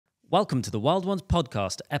Welcome to the Wild Ones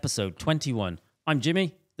podcast, episode 21. I'm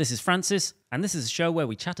Jimmy, this is Francis, and this is a show where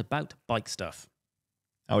we chat about bike stuff.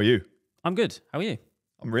 How are you? I'm good. How are you?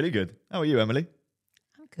 I'm really good. How are you, Emily?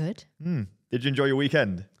 I'm good. Did you enjoy your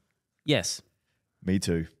weekend? Yes. Me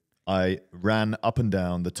too. I ran up and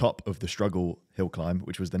down the top of the Struggle hill climb,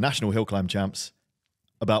 which was the National Hill Climb Champs,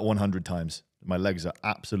 about 100 times. My legs are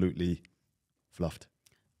absolutely fluffed.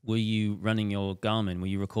 Were you running your Garmin? Were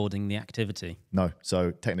you recording the activity? No, so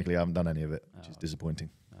technically I haven't done any of it, which is disappointing.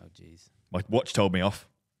 Oh, jeez. My watch told me off.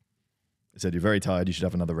 It said, you're very tired, you should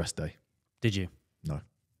have another rest day. Did you? No,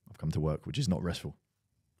 I've come to work, which is not restful.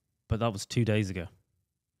 But that was 2 days ago.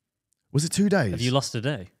 Was it 2 days? Have you lost a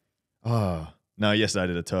day? No, yesterday I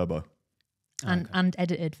did a turbo. And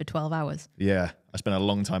edited for 12 hours. Yeah, I spent a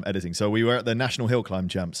long time editing. So we were at the National Hill Climb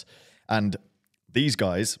Champs, and these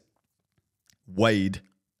guys weighed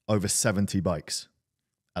over 70 bikes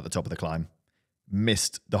at the top of the climb.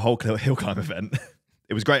 Missed the whole hill climb event.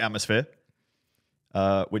 It was great atmosphere,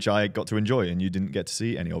 which I got to enjoy, and you didn't get to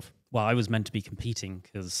see any of. Well, I was meant to be competing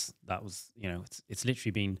because that was, it's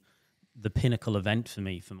literally been the pinnacle event for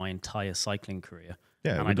me for my entire cycling career.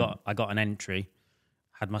 Yeah, and I got an entry,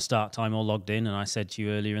 had my start time all logged in, and I said to you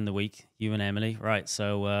earlier in the week, you and Emily, right,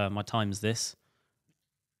 so my time's this.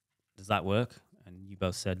 Does that work? And you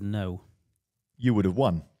both said no. You would have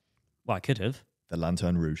won. Well, I could have. The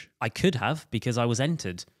Lanterne Rouge. I could have because I was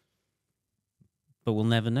entered. But we'll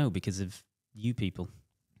never know because of you people.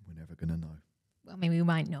 We're never going to know. Well, I mean, we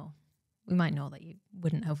might know. We might know that you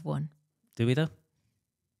wouldn't have won. Do we, though?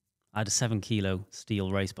 I had a 7-kilo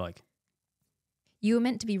steel race bike. You were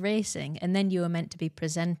meant to be racing, and then you were meant to be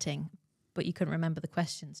presenting, but you couldn't remember the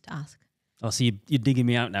questions to ask. Oh, so you're digging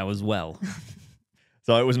me out now as well.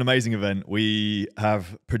 So it was an amazing event. We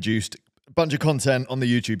have produced a bunch of content on the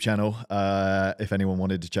YouTube channel. If anyone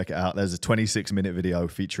wanted to check it out, there's a 26-minute video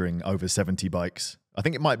featuring over 70 bikes. I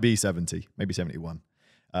think it might be 70, maybe 71.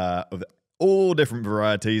 Of all different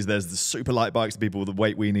varieties. There's the super light bikes, the people with the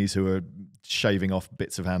weight weenies who are shaving off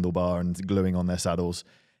bits of handlebar and gluing on their saddles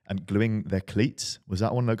and gluing their cleats. Was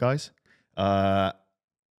that one of the guys?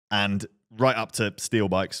 And right up to steel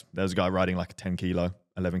bikes. There's a guy riding like a 10-kilo,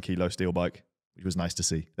 11-kilo steel bike, which was nice to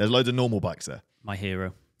see. There's loads of normal bikes there. My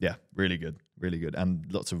hero. Yeah, really good, really good.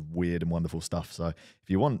 And lots of weird and wonderful stuff. So if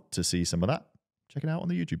you want to see some of that, check it out on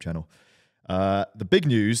the YouTube channel. The big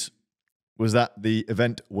news was that the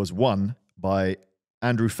event was won by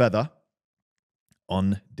Andrew Feather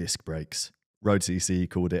on disc brakes. Road CC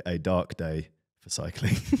called it a dark day for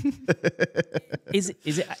cycling. Is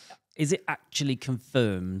it actually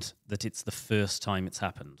confirmed that it's the first time it's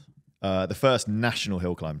happened? The first National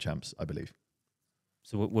Hill Climb Champs, I believe.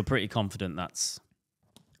 So we're pretty confident that's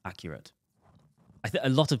accurate. A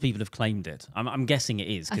lot of people have claimed it. I'm guessing it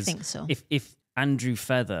is. I think so. If Andrew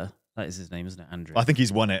Feather, that is his name, isn't it, Andrew? I think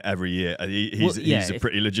he's won it every year. He's a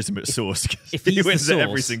pretty legitimate source. If he he's wins the it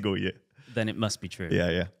every source, single year. then it must be true.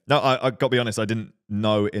 Yeah. No, I got to be honest, I didn't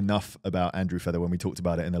know enough about Andrew Feather when we talked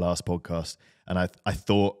about it in the last podcast. And I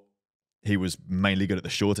thought he was mainly good at the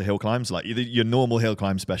shorter hill climbs, like your normal hill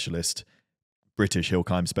climb specialist, British hill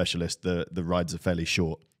climb specialist, the rides are fairly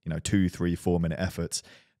short, 2, 3, 4 minute efforts.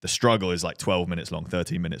 The struggle is like 12 minutes long,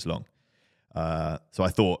 13 minutes long. So I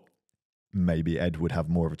thought maybe Ed would have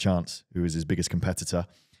more of a chance, who is his biggest competitor.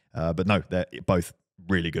 But no, they're both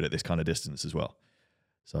really good at this kind of distance as well.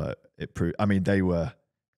 So it proved, they were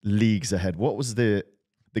leagues ahead. What was the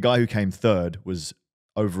guy who came third was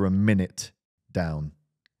over a minute down.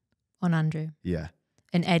 On Andrew. Yeah.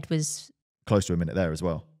 And Ed was... Close to a minute there as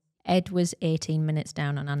well. Ed was 18 minutes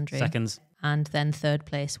down on Andrew. Seconds. And then third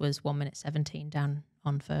place was 1 minute 17 down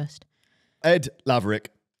on first. Ed Laverick,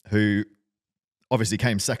 who obviously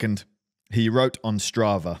came second, he wrote on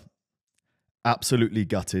Strava, absolutely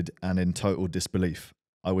gutted and in total disbelief.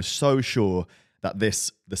 I was so sure that the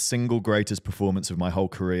single greatest performance of my whole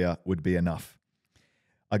career would be enough.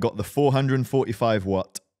 I got the 445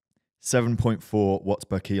 watt, 7.4 watts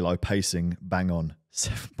per kilo pacing bang on.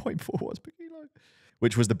 7.4 watts per kilo.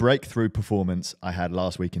 Which was the breakthrough performance I had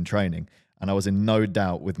last week in training. And I was in no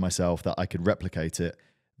doubt with myself that I could replicate it.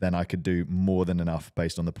 Then I could do more than enough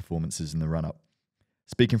based on the performances in the run-up.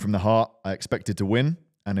 Speaking from the heart, I expected to win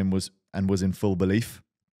and was in full belief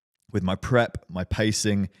with my prep, my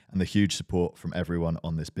pacing, and the huge support from everyone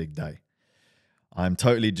on this big day. I'm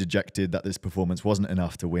totally dejected that this performance wasn't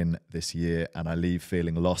enough to win this year, and I leave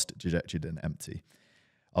feeling lost, dejected, and empty.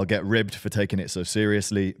 I'll get ribbed for taking it so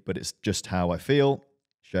seriously, but it's just how I feel.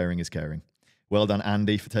 Sharing is caring. Well done,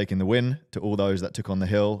 Andy, for taking the win. To all those that took on the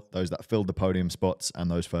hill, those that filled the podium spots, and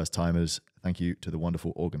those first-timers, thank you to the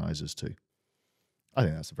wonderful organisers too. I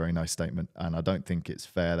think that's a very nice statement, and I don't think it's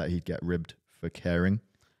fair that he'd get ribbed for caring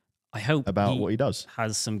I hope about what he does.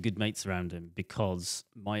 has some good mates around him, because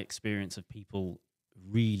my experience of people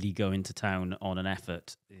really going to town on an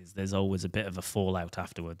effort is there's always a bit of a fallout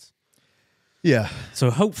afterwards. Yeah. So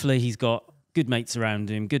hopefully he's got good mates around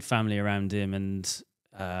him, good family around him, and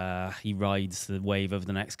he rides the wave over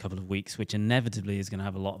the next couple of weeks, which inevitably is going to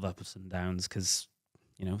have a lot of ups and downs, because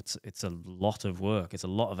it's a lot of work, it's a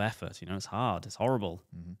lot of effort. It's hard, it's horrible,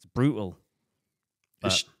 it's brutal.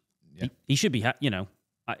 But he should be.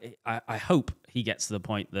 I hope he gets to the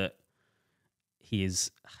point that he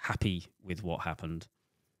is happy with what happened,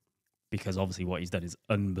 because obviously what he's done is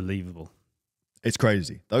unbelievable. It's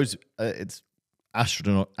crazy. Those it's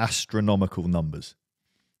astronomical numbers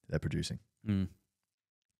they're producing.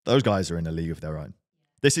 Those guys are in a league of their own.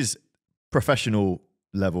 This is professional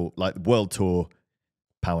level, like world tour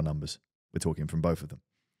power numbers. We're talking from both of them.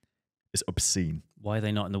 It's obscene. Why are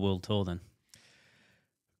they not in the world tour then?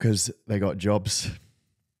 Because they got jobs.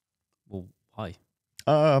 Well, why?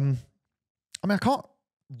 I can't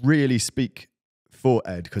really speak for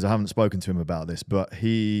Ed because I haven't spoken to him about this, but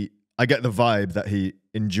I get the vibe that he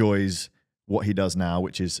enjoys what he does now,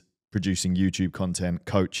 which is producing YouTube content,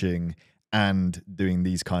 coaching, and doing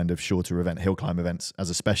these kind of shorter hill climb events as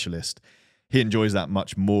a specialist. He enjoys that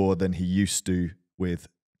much more than he used to with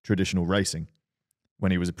traditional racing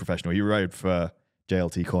when he was a professional. He rode for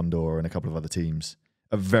JLT Condor and a couple of other teams,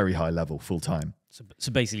 a very high level, full time.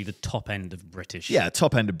 So basically the top end of British. Yeah,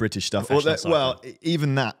 top end of British stuff. Well,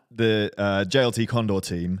 even that, the JLT Condor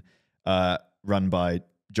team run by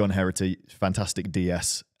John Herity, fantastic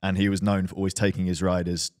DS, and he was known for always taking his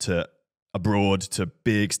riders to abroad, to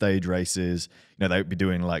big stage races. They would be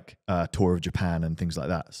doing like Tour of Japan and things like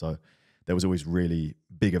that. So there was always really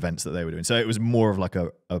big events that they were doing. So it was more of like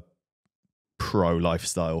a pro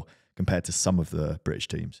lifestyle compared to some of the British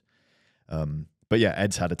teams. But yeah,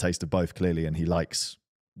 Ed's had a taste of both clearly, and he likes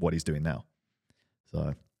what he's doing now.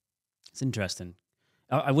 So it's interesting.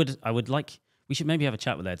 I would like, we should maybe have a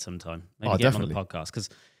chat with Ed sometime. Maybe get definitely him on the podcast, because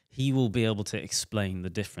he will be able to explain the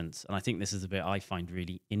difference. And I think this is the bit I find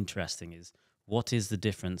really interesting, is what is the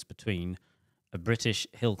difference between a British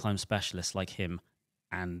hill climb specialist like him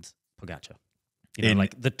and Pogacar?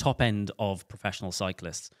 Like the top end of professional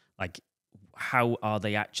cyclists. Like, how are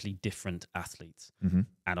they actually different athletes? Mm-hmm.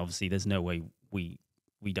 And obviously there's no way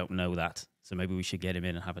we don't know that. So maybe we should get him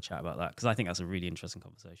in and have a chat about that, because I think that's a really interesting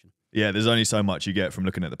conversation. Yeah, there's only so much you get from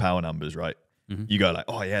looking at the power numbers, right? Mm-hmm. You go like,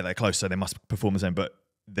 oh yeah, they're close, so they must perform the same, but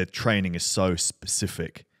their training is so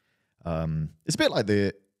specific. It's a bit like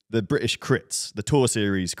the British crits, the Tour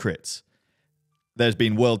Series crits. There's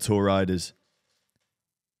been World Tour riders.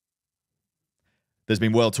 There's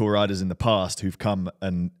been World Tour riders in the past who've come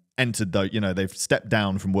and entered, they've stepped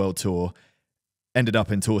down from World Tour, ended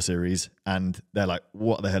up in Tour Series, and they're like,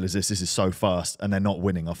 what the hell is this? This is so fast. And they're not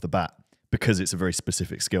winning off the bat because it's a very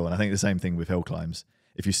specific skill. And I think the same thing with hill climbs.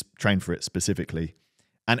 If you train for it specifically,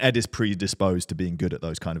 and Ed is predisposed to being good at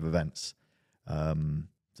those kind of events.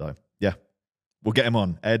 So yeah, we'll get him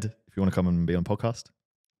on. Ed, if you want to come and be on podcast.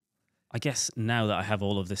 I guess now that I have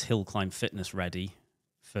all of this hill climb fitness ready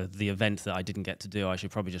for the event that I didn't get to do, I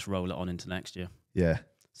should probably just roll it on into next year. Yeah.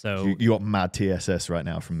 So you got mad TSS right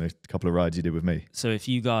now from the couple of rides you did with me. So if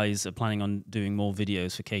you guys are planning on doing more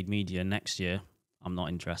videos for Cade Media next year, I'm not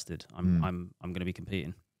interested. I'm going to be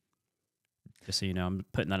competing. Just so you know, I'm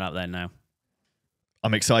putting that out there now.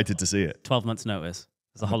 I'm excited to see it. 12 months notice.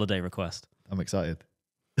 It's a holiday request. I'm excited.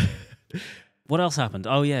 What else happened?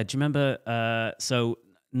 Oh yeah, do you remember? So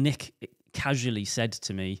Nick casually said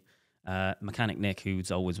to me, mechanic Nick, who's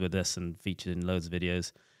always with us and featured in loads of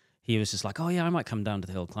videos, he was just like, oh yeah, I might come down to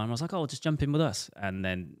the hill climb. I was like, oh, just jump in with us. And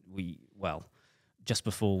then just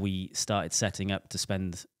before we started setting up to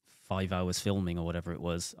spend 5 hours filming or whatever it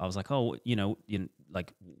was, I was like, oh,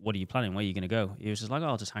 like, what are you planning? Where are you going to go? He was just like, oh,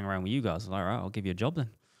 I'll just hang around with you guys. I was like, all right, I'll give you a job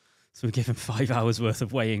then. So we gave him 5 hours worth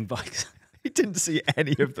of weighing bikes. He didn't see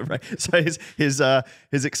any of the race. So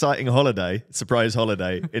his exciting holiday, surprise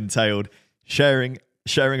holiday, entailed sharing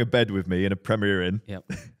a bed with me in a Premier Inn.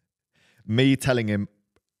 Yep. Me telling him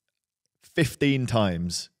 15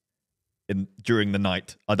 times during the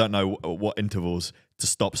night, I don't know what intervals, to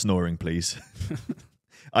stop snoring, please.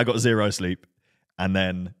 I got zero sleep, and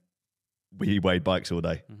then we weighed bikes all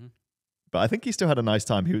day. Mm-hmm. But I think he still had a nice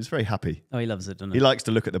time. He was very happy. Oh, he loves it, doesn't he? He likes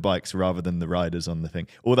to look at the bikes rather than the riders on the thing.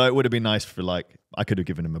 Although it would have been nice for, I could have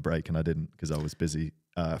given him a break, and I didn't because I was busy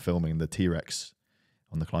filming the T-Rex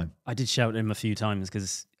on the climb. I did shout at him a few times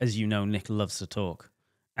because, as you know, Nick loves to talk.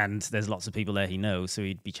 And there's lots of people there he knows, so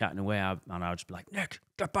he'd be chatting away, and I would just be like, Nick,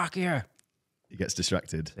 get back here. He gets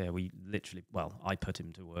distracted. Yeah, we literally, well, I put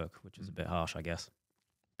him to work, which is a bit harsh, I guess.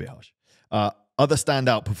 Bit harsh. Other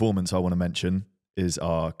standout performance I want to mention is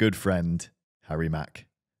our good friend Harry Mack,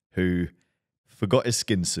 who forgot his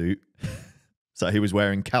skin suit. So he was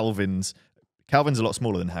wearing Calvin's. Calvin's a lot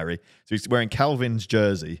smaller than Harry. So he's wearing Calvin's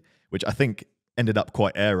jersey, which I think ended up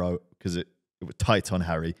quite aero because it was tight on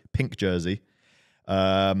Harry. Pink jersey.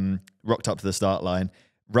 Rocked up to the start line.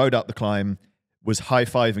 Rode up the climb. Was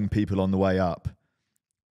high-fiving people on the way up.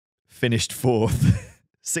 Finished fourth.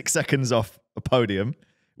 6 seconds off a podium,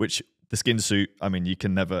 which the skin suit, I mean, you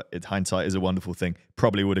can never, hindsight is a wonderful thing.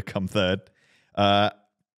 Probably would have come third. Got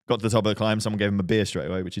to the top of the climb. Someone gave him a beer straight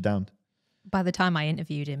away, which he downed. By the time I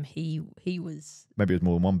interviewed him, he was... Maybe it was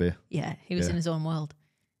more than one beer. Yeah, he was in his own world.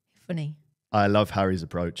 Funny. I love Harry's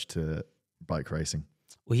approach to bike racing.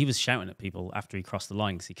 Well, he was shouting at people after he crossed the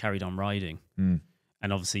line because he carried on riding. And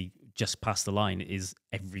obviously, just past the line is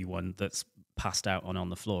everyone that's passed out on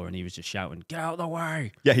the floor, and he was just shouting, "Get out of the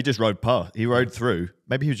way!" Yeah, he just rode past. He rode through.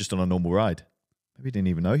 Maybe he was just on a normal ride. Maybe he didn't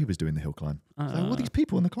even know he was doing the hill climb. All these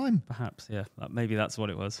people on the climb. Perhaps, yeah. Maybe that's what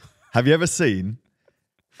it was. Have you ever seen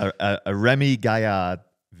a Remy Gaillard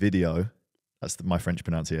video? That's my French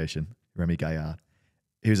pronunciation. Remy Gaillard.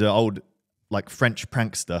 He was an old, like, French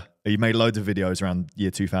prankster. He made loads of videos around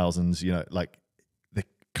year 2000s, you know, like the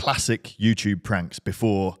classic YouTube pranks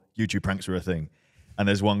before YouTube pranks were a thing. And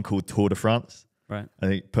there's one called Tour de France. Right. I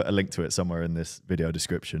think put a link to it somewhere in this video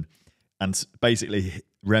description. And basically,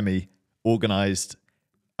 Remy organized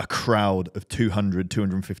a crowd of 200,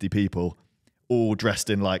 250 people, all dressed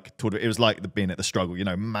in like, it was like being at the struggle, you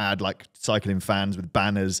know, mad like cycling fans with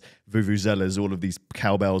banners, vuvuzelas, all of these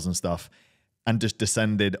cowbells and stuff, and just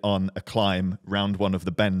descended on a climb round one of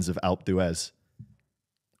the bends of Alpe d'Huez,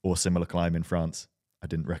 or similar climb in France. I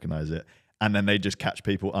didn't recognize it. And then they just catch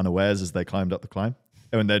people unawares as they climbed up the climb.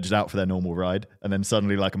 And they're just out for their normal ride. And then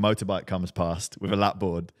suddenly like a motorbike comes past with a lap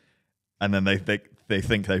board. And then they think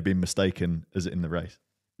they've been mistaken as in the race.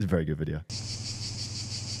 It's a very good video.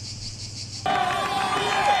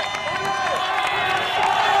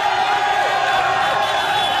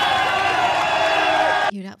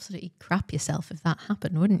 You'd absolutely crap yourself if that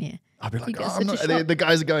happened, wouldn't you? I'd be like, get oh, such a shock. the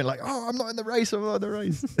guys are going like, oh, I'm not in the race, I'm not in the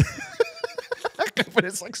race. But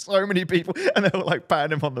it's like so many people, and they're all like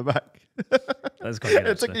patting him on the back. That's quite good,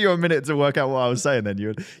 It took you a minute to work out what I was saying. Then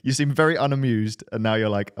you seem very unamused, and now you're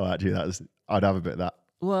like, oh, actually, I'd have a bit of that.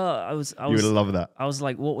 Well, You would love that. I was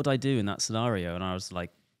like, what would I do in that scenario? And I was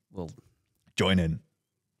like, well, Join in.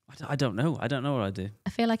 I don't know. I don't know what I'd do. I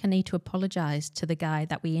feel like I need to apologise to the guy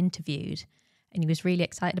that we interviewed, and he was really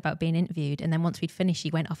excited about being interviewed. And then once we'd finished,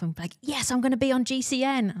 he went off and was like, "Yes, I'm going to be on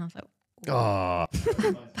GCN." And I was like, Oh,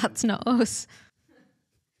 "That's not us."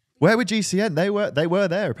 where were GCN? They were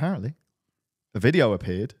there apparently. A video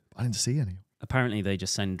appeared. I didn't see any. Apparently, they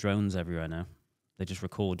just send drones everywhere now. They just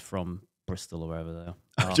record from Bristol or wherever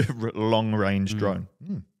they are. Just long range drone.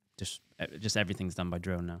 Just everything's done by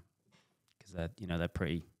drone now because they're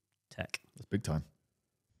pretty tech. That's big time.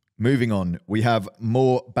 Moving on, we have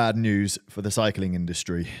more bad news for the cycling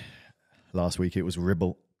industry. Last week it was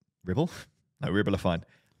Ribble. Ribble? No, Ribble are fine.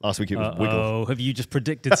 Last week it was Wiggle. Oh, have you just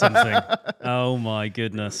predicted something? Oh my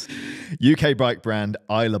goodness. UK bike brand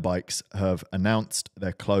Islabikes have announced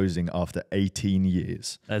they're closing after 18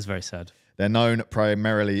 years. That's very sad. They're known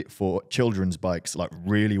primarily for children's bikes, like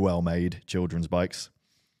really well-made children's bikes.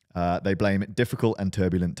 They blame difficult and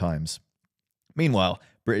turbulent times. Meanwhile,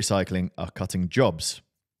 British Cycling are cutting jobs.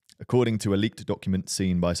 According to a leaked document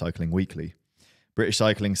seen by Cycling Weekly, British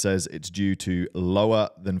Cycling says it's due to lower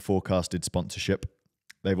than forecasted sponsorship.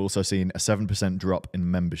 They've also seen a 7% drop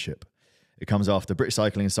in membership. It comes after British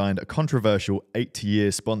Cycling signed a controversial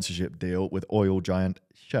 8-year sponsorship deal with oil giant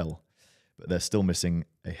Shell, but they're still missing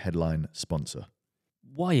a headline sponsor.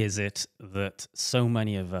 Why is it that so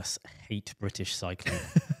many of us hate British cycling?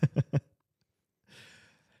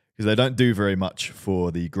 Because they don't do very much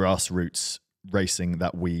for the grassroots racing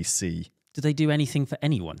that we see. Do they do anything for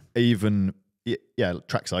anyone? Even, yeah,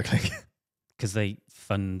 track cycling. Because they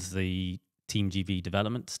fund the Team GB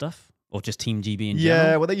development stuff? Or just Team GB in Yeah,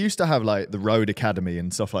 general? well, they used to have like the Road Academy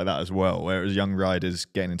and stuff like that as well, where it was young riders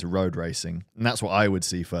getting into road racing. And that's what I would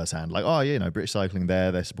see firsthand. Like, oh, British Cycling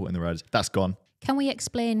there, they're supporting the riders. That's gone. Can we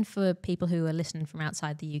explain for people who are listening from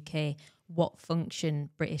outside the UK what function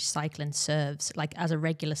British Cycling serves? Like, as a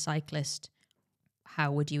regular cyclist,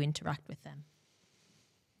 how would you interact with them?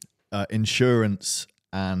 Insurance,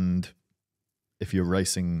 and if you're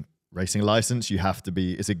racing license, you have to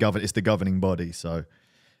be. It's the governing body. So,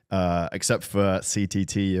 except for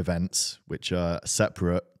CTT events, which are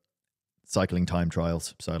separate cycling time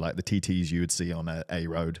trials. So, like the TTs you would see on a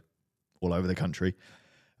road all over the country.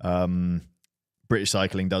 British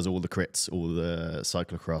Cycling does all the crits, all the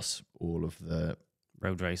cyclocross, all of the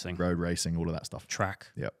road racing, all of that stuff. track.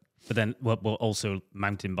 Yep. But then well, also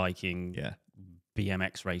mountain biking, Yeah.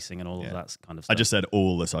 BMX racing, and all of that kind of stuff. I just said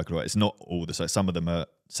all the cyclocross. It's not all the. Some of them are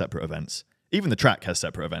separate events. Even the track has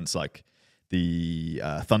separate events, like the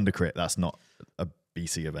Thunder Crit. That's not a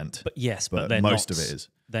BC event. But yes, but most of it is.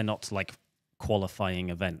 They're not like qualifying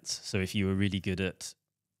events. So if you were really good at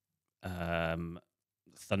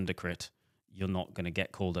Thunder Crit, you're not going to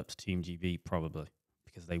get called up to Team GB probably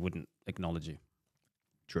because they wouldn't acknowledge you.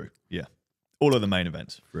 True. Yeah. All of the main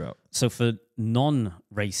events throughout. So for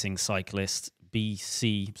non-racing cyclists,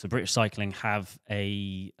 BC, so British Cycling have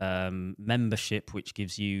a membership which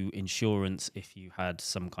gives you insurance if you had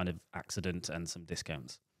some kind of accident and some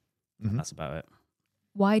discounts. And that's about it.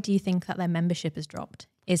 Why do you think that their membership has dropped?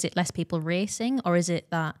 Is it less people racing, or is it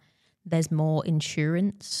that there's more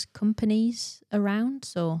insurance companies around?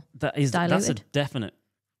 So that's a definite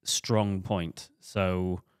strong point.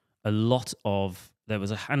 So there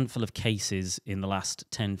was a handful of cases in the last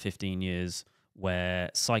 10, 15 years where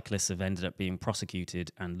cyclists have ended up being prosecuted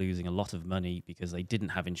and losing a lot of money because they didn't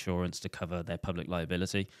have insurance to cover their public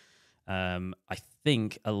liability. I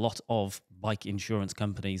think a lot of bike insurance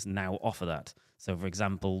companies now offer that. So, for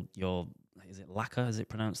example, is it Lacquer, is it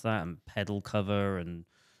pronounced that? And pedal cover and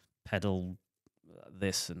pedal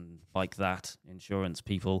this and bike that insurance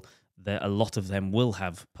people. A lot of them will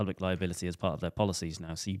have public liability as part of their policies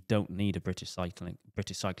now. So you don't need a British Cycling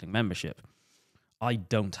membership. I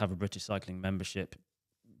don't have a British Cycling membership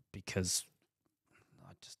because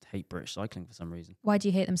I just hate British Cycling for some reason. Why do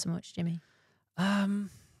you hate them so much, Jimmy? I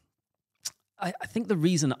think the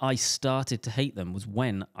reason I started to hate them was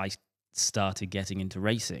when I started getting into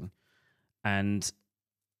racing, and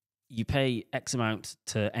you pay X amount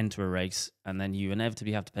to enter a race, and then you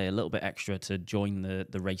inevitably have to pay a little bit extra to join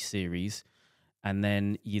the race series. And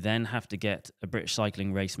then you then have to get a British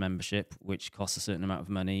Cycling race membership, which costs a certain amount of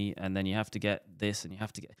money. And then you have to get this and you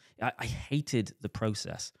have to get... I hated the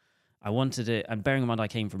process. I wanted it... And bearing in mind I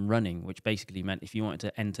came from running, which basically meant if you wanted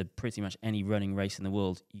to enter pretty much any running race in the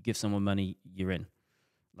world, you give someone money, you're in.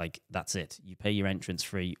 Like, that's it. You pay your entrance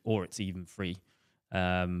free, or it's even free.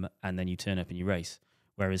 And then you turn up and you race.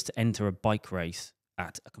 Whereas to enter a bike race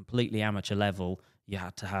at a completely amateur level, you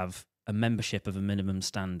had to have a membership of a minimum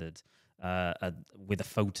standard, with a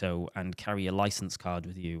photo, and carry a license card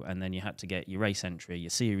with you, and then you had to get your race entry,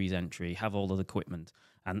 your series entry, have all of the equipment.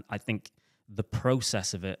 And I think the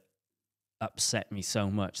process of it upset me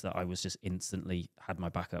so much that I was just instantly had my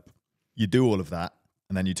back up. You do all of that,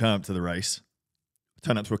 and then you turn up to the race,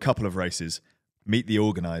 turn up to a couple of races, meet the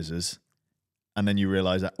organisers, and then you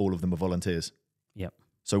realise that all of them are volunteers. Yep.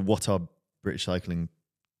 So what are British Cycling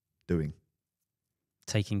doing?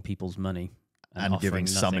 Taking people's money. And giving nothing.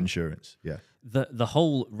 some insurance, yeah. The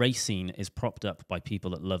whole race scene is propped up by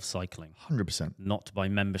people that love cycling. 100%. Not by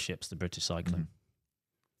memberships to British Cycling.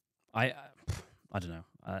 I don't know.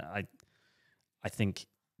 I think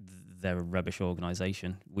they're a rubbish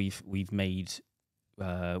organisation. We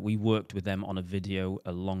worked with them on a video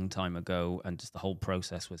a long time ago, and just the whole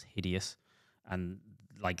process was hideous. And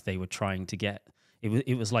like they were trying to get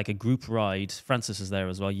it was like a group ride. Francis was there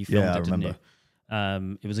as well. You filmed it, didn't you?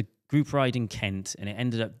 It was a group ride in Kent, and it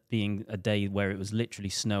ended up being a day where it was literally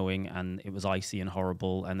snowing and it was icy and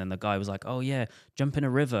horrible. And then the guy was like, "Oh yeah, jump in a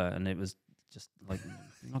river," and it was just like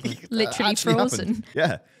literally frozen. Happened.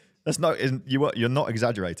 Yeah, that's not. You're not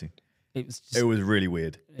exaggerating. It was really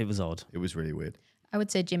weird. It was odd. It was really weird. I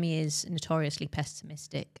would say Jimmy is notoriously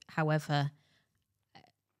pessimistic. However,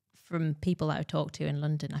 from people that I talked to in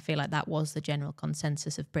London, I feel like that was the general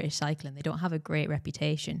consensus of British Cycling. They don't have a great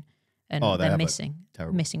reputation, and they're missing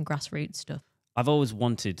grassroots stuff. I've always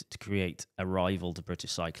wanted to create a rival to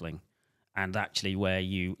British Cycling, and actually where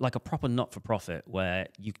you, like a proper not-for-profit, where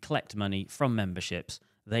you collect money from memberships,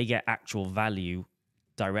 they get actual value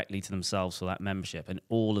directly to themselves for that membership, and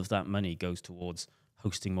all of that money goes towards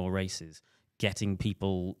hosting more races, getting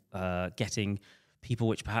people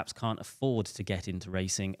which perhaps can't afford to get into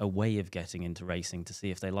racing a way of getting into racing to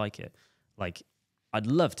see if they like it. Like, I'd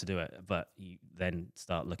love to do it, but you then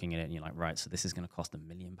start looking at it and you're like, right, so this is going to cost £1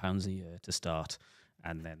 million a year to start,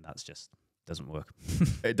 and then that's just doesn't work.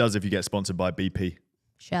 It does if you get sponsored by BP.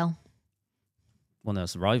 Shell. Well, no,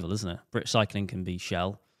 it's a rival, isn't it? British Cycling can be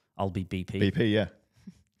Shell. I'll be BP. BP, yeah.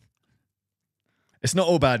 It's not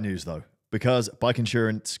all bad news, though, because bike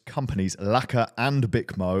insurance companies Lacquer and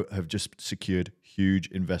Bicmo have just secured huge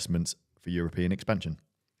investments for European expansion.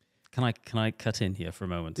 Can I cut in here for a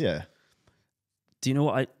moment? Yeah. Do you know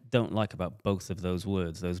what I don't like about both of those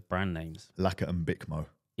words, those brand names? Lacquer and Bicmo.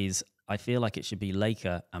 Is I feel like it should be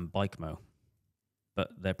Laker and Bikemo, but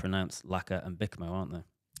they're pronounced Laka and Bikmo, aren't they?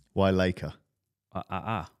 Why Laker?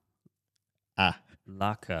 Ah.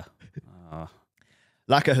 Laka.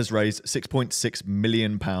 Laka has raised £6.6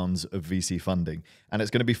 million of VC funding, and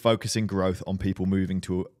it's going to be focusing growth on people moving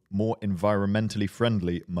to more environmentally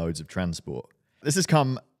friendly modes of transport. This has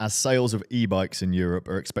come as sales of e-bikes in Europe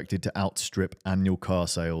are expected to outstrip annual car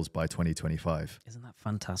sales by 2025. Isn't that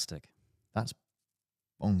fantastic? That's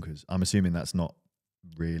bonkers. I'm assuming that's not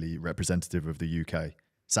really representative of the UK.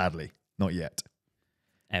 Sadly, not yet.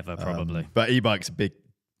 Ever, probably. But e-bikes are big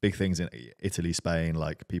things in Italy, Spain.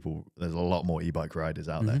 Like people, there's a lot more e-bike riders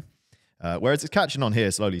out there. Whereas it's catching on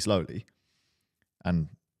here slowly. And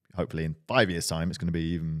hopefully in 5 years' time, it's going to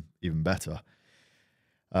be even better.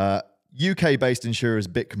 UK-based insurers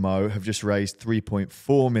Bikmo have just raised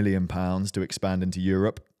 £3.4 million to expand into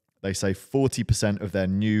Europe. They say 40% of their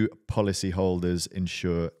new policyholders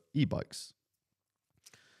insure e-bikes.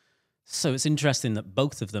 So it's interesting that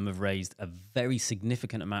both of them have raised a very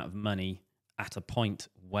significant amount of money at a point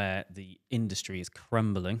where the industry is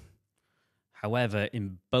crumbling. However,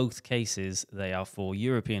 in both cases, they are for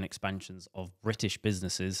European expansions of British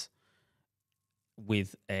businesses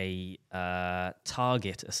with a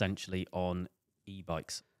target essentially on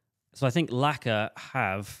e-bikes. So I think Laka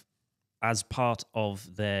have, as part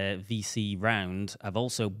of their VC round, have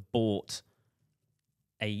also bought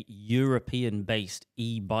a European-based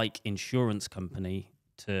e-bike insurance company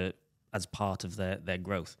as part of their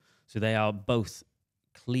growth. So they are both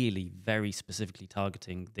clearly very specifically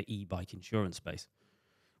targeting the e-bike insurance space,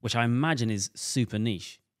 which I imagine is super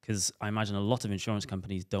niche, because I imagine a lot of insurance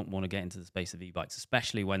companies don't want to get into the space of e-bikes,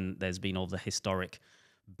 especially when there's been all the historic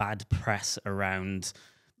bad press around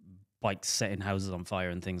bikes setting houses on fire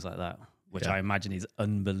and things like that, which I imagine is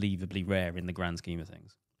unbelievably rare in the grand scheme of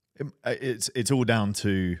things. It's all down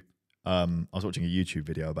to, I was watching a YouTube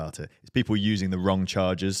video about it. It's people using the wrong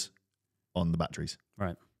chargers on the batteries.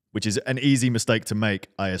 Right. Which is an easy mistake to make,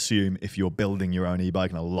 I assume, if you're building your own e-bike,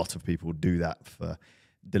 and a lot of people do that for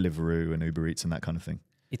Deliveroo and Uber Eats and that kind of thing.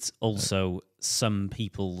 It's also some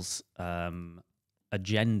people's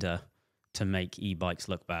agenda to make e-bikes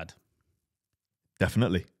look bad.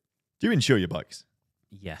 Definitely. Do you insure your bikes?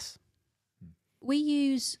 Yes. We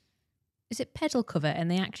use, is it pedal cover,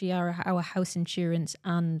 and they actually are our house insurance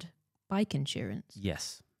and bike insurance?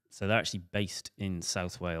 Yes. So they're actually based in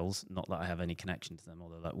South Wales. Not that I have any connection to them,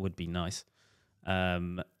 although that would be nice.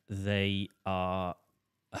 They are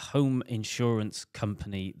a home insurance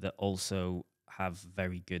company that also have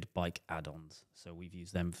very good bike add-ons. So we've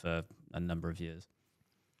used them for a number of years.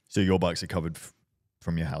 So your bikes are covered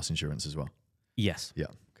from your house insurance as well? Yes. Yeah,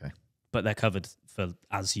 okay. But they're covered for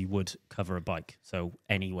as you would cover a bike. So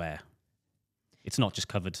anywhere. It's not just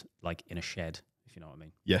covered like in a shed, if you know what I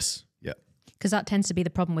mean. Yes, yeah. Because that tends to be the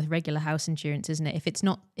problem with regular house insurance, isn't it? If it's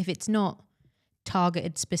not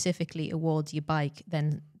targeted specifically towards your bike,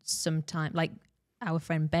 then sometime, like our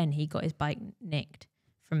friend Ben, he got his bike nicked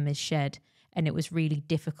from his shed, and it was really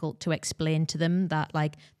difficult to explain to them that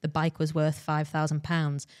like the bike was worth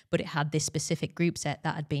 £5,000, but it had this specific group set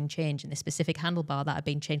that had been changed and this specific handlebar that had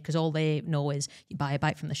been changed, because all they know is you buy a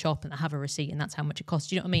bike from the shop and they have a receipt and that's how much it costs.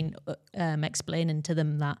 Do you know what I mean? Explaining to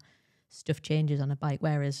them that stuff changes on a bike,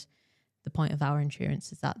 whereas the point of our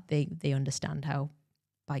insurance is that they understand how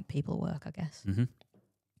bike people work, I guess. Mm-hmm.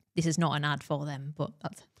 This is not an ad for them, but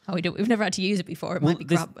that's how we do it. We've never had to use it before. It might be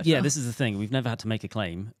crap. This is the thing. We've never had to make a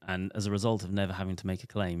claim, and as a result of never having to make a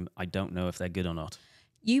claim, I don't know if they're good or not.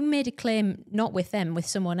 You made a claim, not with them, with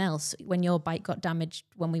someone else, when your bike got damaged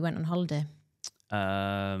when we went on holiday.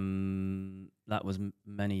 That was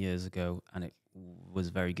many years ago, and it was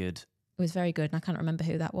very good. It was very good, and I can't remember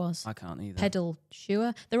who that was. I can't either. Pedal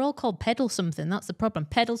Sure. They're all called Pedal something. That's the problem.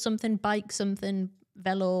 Pedal something, bike something,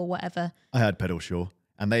 velo, whatever. I had Pedal Sure,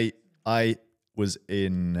 and I was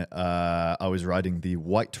riding the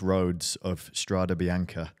white roads of Strada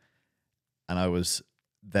Bianca, and I was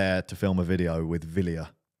there to film a video with Villia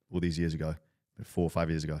all these years ago, 4 or 5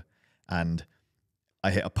 years ago, and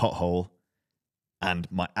I hit a pothole, and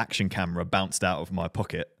my action camera bounced out of my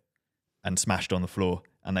pocket and smashed on the floor,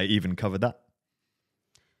 and they even covered that.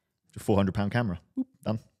 It's a £400 camera.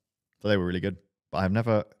 Done. So they were really good. But I've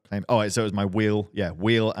never claimed... Oh, so it was my wheel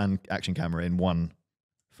and action camera in one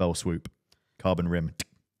fell swoop. Carbon rim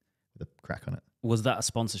with a crack on it. Was that a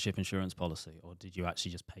sponsorship insurance policy, or did you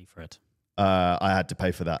actually just pay for it? I had to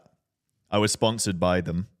pay for that. I was sponsored by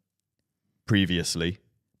them previously,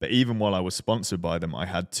 but even while I was sponsored by them, I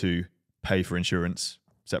had to pay for insurance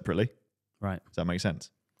separately. Right. Does that make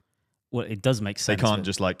sense? Well, it does make sense. They can't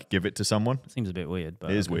just like give it to someone. It seems a bit weird,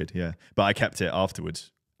 but it is weird, yeah. But I kept it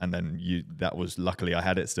afterwards, And then that was luckily I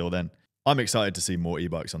had it still then. I'm excited to see more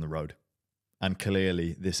e-bikes on the road. And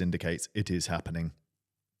clearly this indicates it is happening.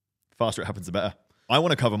 The faster it happens, the better. I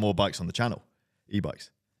want to cover more bikes on the channel,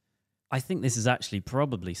 e-bikes. I think this is actually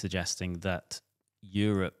probably suggesting that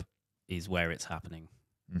Europe is where it's happening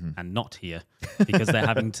and not here, because they're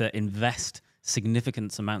having to invest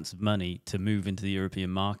significant amounts of money to move into the European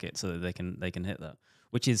market so that they can hit that.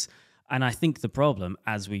 Which is, and I think the problem,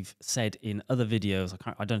 as we've said in other videos,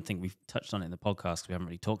 I don't think we've touched on it in the podcast because we haven't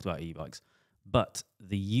really talked about e-bikes, but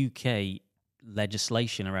the UK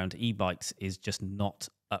legislation around e-bikes is just not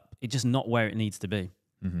up. It's just not where it needs to be.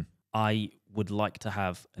 Mm-hmm. I would like to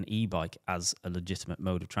have an e-bike as a legitimate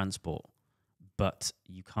mode of transport, but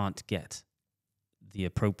you can't get the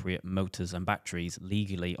appropriate motors and batteries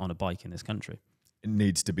legally on a bike in this country. It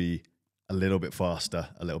needs to be a little bit faster,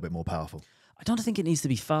 a little bit more powerful. I don't think it needs to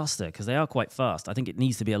be faster because they are quite fast. I think it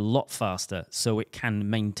needs to be a lot faster so it can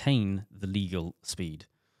maintain the legal speed.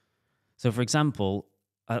 So, for example,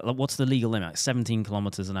 what's the legal limit? 17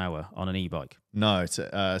 kilometers an hour on an e-bike. No, it's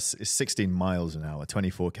 16 miles an hour,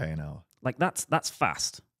 24k an hour. Like that's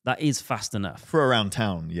fast. That is fast enough. For around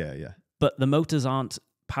town, yeah. But the motors aren't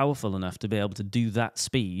powerful enough to be able to do that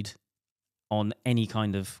speed on any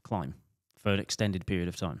kind of climb for an extended period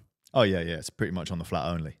of time. Oh yeah, it's pretty much on the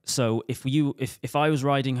flat only. So if I was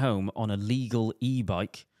riding home on a legal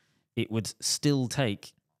e-bike, it would still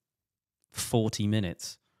take 40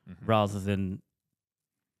 minutes rather than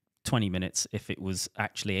 20 minutes if it was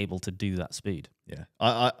actually able to do that speed. Yeah,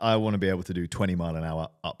 I want to be able to do 20 mile an hour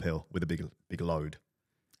uphill with a big load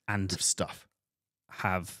and of stuff.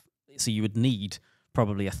 So you would need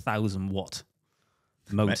probably 1,000 watt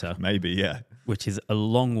motor, maybe, yeah, which is a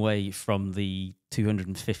long way from the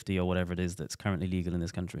 250 or whatever it is that's currently legal in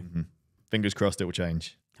this country. Fingers crossed it will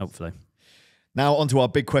change. Hopefully. Now on to our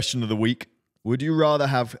big question of the week. Would you rather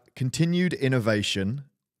have continued innovation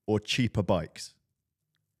or cheaper bikes?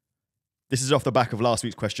 This is off the back of last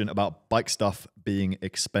week's question about bike stuff being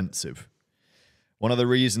expensive. One of the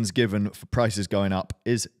reasons given for prices going up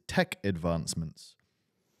is tech advancements.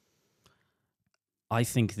 I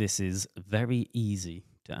think this is very easy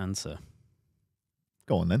to answer.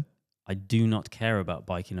 Go on then. I do not care about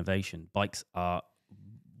bike innovation. Bikes are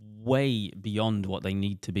way beyond what they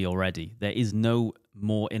need to be already. There is no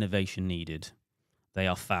more innovation needed. They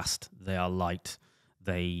are fast. They are light.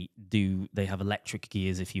 They have electric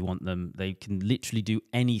gears if you want them. They can literally do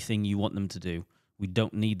anything you want them to do. We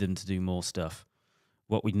don't need them to do more stuff.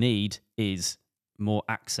 What we need is more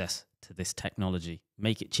access to this technology.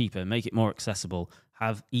 Make it cheaper, make it more accessible,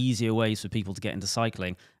 have easier ways for people to get into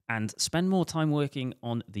cycling, and spend more time working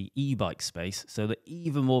on the e-bike space so that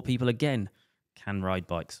even more people, again, can ride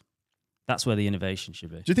bikes. That's where the innovation should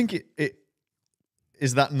be. Do you think it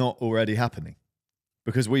is that not already happening?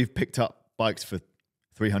 Because we've picked up bikes for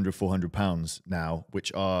 300, 400 pounds now,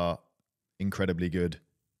 which are incredibly good,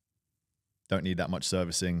 don't need that much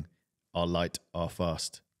servicing, are light, are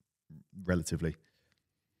fast, relatively.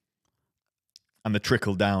 And the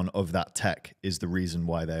trickle down of that tech is the reason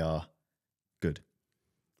why they are good.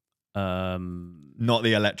 Not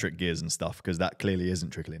the electric gears and stuff, because that clearly isn't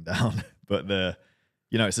trickling down. But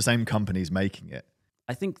it's the same companies making it.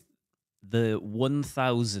 I think the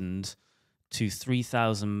 1,000 to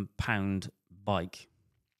 3,000 pound bike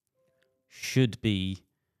should be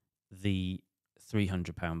the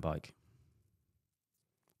 300 pound bike.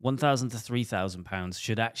 1,000 to 3,000 pounds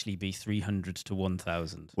should actually be 300 to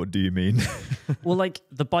 1,000. What do you mean? Well, like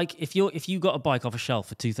the bike, if you got a bike off a shelf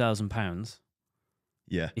for 2,000 pounds,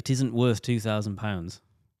 yeah, it isn't worth 2,000 pounds.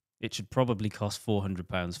 It should probably cost 400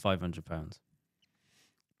 pounds, 500 pounds.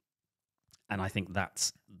 And I think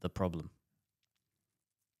that's the problem.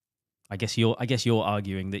 I guess you're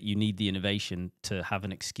arguing that you need the innovation to have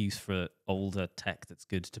an excuse for older tech that's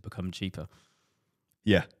good to become cheaper.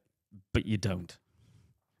 Yeah, but you don't.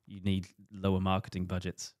 You need lower marketing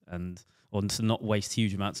budgets or to not waste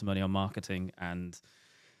huge amounts of money on marketing and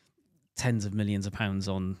tens of millions of pounds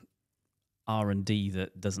on R&D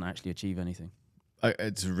that doesn't actually achieve anything.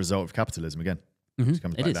 It's a result of capitalism again. It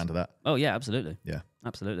comes back down to that. Oh yeah, absolutely. Yeah,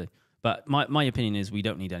 absolutely. But my opinion is we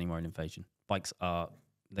don't need any more innovation. Bikes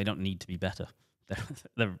they don't need to be better.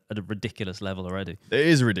 They're at a ridiculous level already. It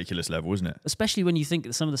is a ridiculous level, isn't it? Especially when you think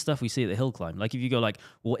that some of the stuff we see at the hill climb. Like if you go like,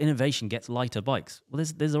 well, innovation gets lighter bikes. Well,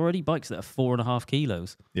 there's already bikes that are 4.5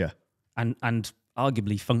 kilos. Yeah. And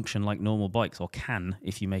arguably function like normal bikes, or can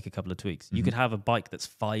if you make a couple of tweaks. You could have a bike that's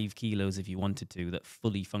 5 kilos if you wanted to, that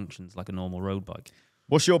fully functions like a normal road bike.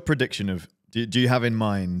 What's your prediction of, do you have in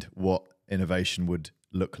mind what innovation would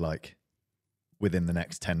look like within the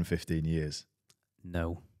next 10, 15 years?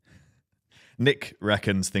 No. Nick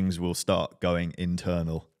reckons things will start going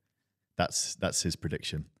internal. That's his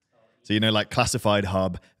prediction. So, like classified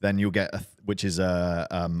hub, then you'll get which is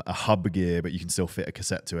a hub gear, but you can still fit a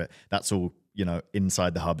cassette to it. That's all,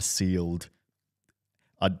 inside the hub, sealed.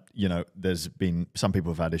 There's been some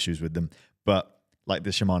people have had issues with them, but like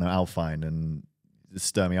the Shimano Alpine and the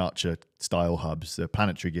Sturmey Archer style hubs, the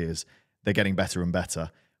planetary gears, they're getting better and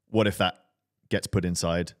better. What if that gets put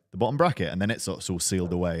inside the bottom bracket and then it's all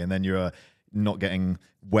sealed away, and then you're not getting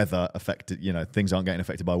weather affected, things aren't getting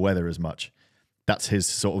affected by weather as much. That's his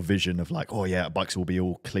sort of vision of like, oh yeah, bikes will be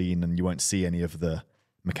all clean and you won't see any of the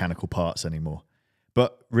mechanical parts anymore.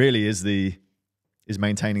 But really, is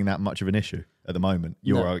maintaining that much of an issue at the moment?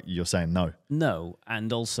 You're saying no. No,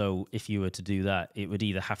 and also if you were to do that, it would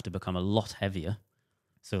either have to become a lot heavier.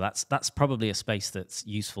 So that's probably a space that's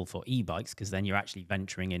useful for e-bikes, because then you're actually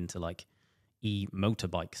venturing into like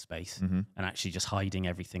e-motorbike space and actually just hiding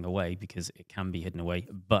everything away, because it can be hidden away,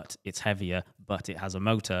 but it's heavier, but it has a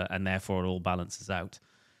motor, and therefore it all balances out.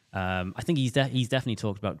 I think he's definitely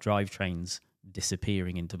talked about drivetrains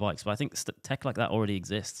disappearing into bikes, but I think tech like that already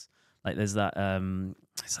exists. Like there's that,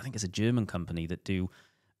 I think it's a German company that do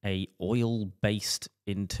a oil-based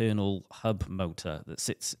internal hub motor that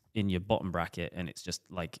sits in your bottom bracket, and it's just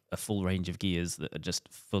like a full range of gears that are just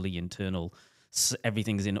fully internal.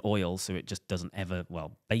 Everything's in oil, so it just doesn't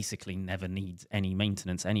basically never needs any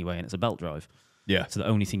maintenance anyway, and it's a belt drive. Yeah. So the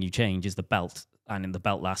only thing you change is the belt, and in the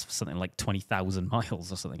belt lasts for something like 20,000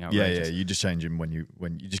 miles or something outrageous. Yeah. You just change them when you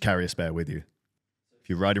just carry a spare with you. If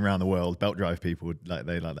you're riding around the world, belt drive people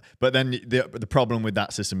they like that. But then the problem with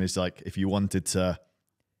that system is like if you wanted to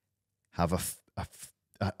have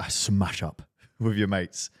a smash up with your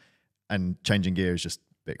mates, and changing gear is just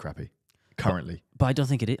a bit crappy currently. But I don't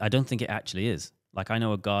think I don't think it actually is. Like I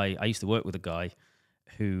know a guy, I used to work with a guy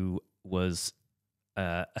who was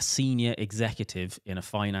a senior executive in a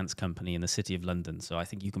finance company in the City of London. So I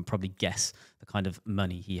think you can probably guess the kind of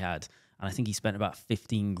money he had. And I think he spent about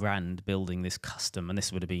 15 grand building this custom, and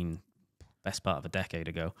this would have been best part of a decade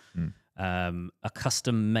ago, a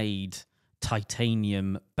custom made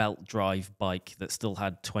titanium belt drive bike that still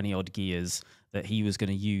had 20 odd gears that he was going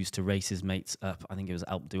to use to race his mates up. I think it was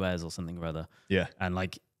Alpe d'Huez or something or other. Yeah. And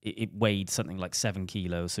like it weighed something like 7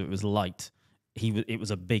 kilos, so it was light. It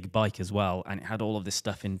was a big bike as well, and it had all of this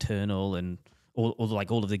stuff internal and all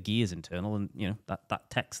of the gears internal, and that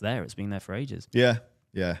tech's there. It's been there for ages. Yeah,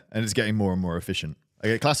 and it's getting more and more efficient.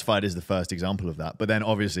 Okay, classified is the first example of that, but then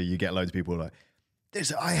obviously you get loads of people like,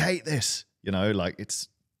 "This, I hate this."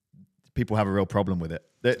 People have a real problem with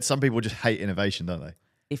it. Some people just hate innovation, don't they?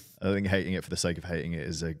 I think hating it for the sake of hating it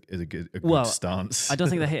is a good stance. I don't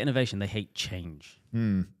think they hate innovation; they hate change.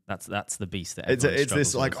 That's the beast that it's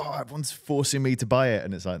this with. like, oh, everyone's forcing me to buy it,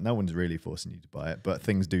 and it's like no one's really forcing you to buy it, but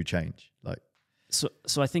things do change. Like so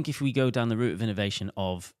I think if we go down the route of innovation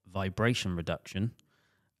of vibration reduction,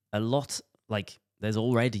 there's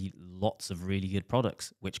already lots of really good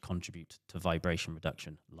products which contribute to vibration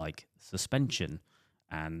reduction, like suspension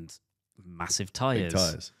and massive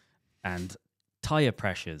tires and tire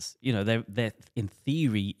pressures. There in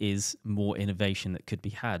theory is more innovation that could be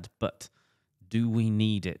had, but do we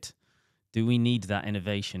need it? Do we need that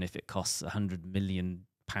innovation if it costs £100 million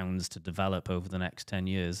to develop over the next 10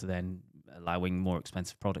 years, then allowing more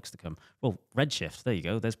expensive products to come? Well, Redshift, there you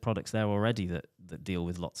go. There's products there already that deal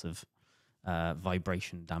with lots of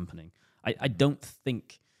vibration dampening. I don't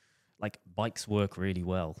think like bikes work really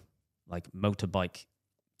well. Like motorbike.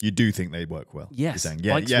 You do think they work well? Yes,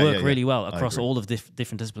 bikes work really well across all of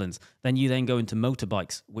different disciplines. Then you go into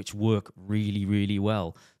motorbikes, which work really, really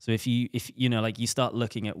well. So if you start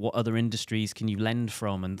looking at what other industries can you lend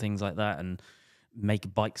from and things like that, and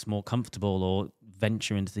make bikes more comfortable or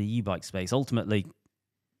venture into the e-bike space, ultimately,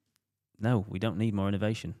 no, we don't need more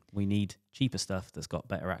innovation. We need cheaper stuff that's got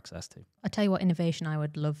better access to. I'll tell you what innovation I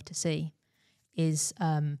would love to see is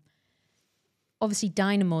obviously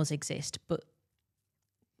dynamos exist, but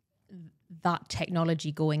that technology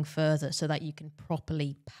going further so that you can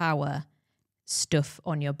properly power stuff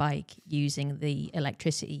on your bike using the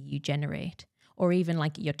electricity you generate, or even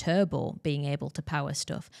like your turbo being able to power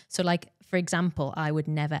stuff. So like, for example, I would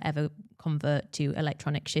never ever convert to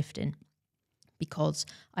electronic shifting because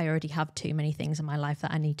I already have too many things in my life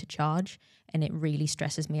that I need to charge, and it really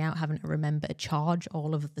stresses me out having to remember to charge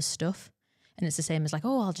all of the stuff. And it's the same as like,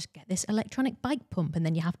 oh, I'll just get this electronic bike pump, and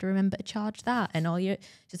then you have to remember to charge that, and all your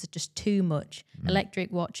just too much.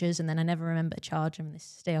 Electric watches, and then I never remember to charge them, and they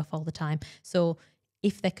stay off all the time. So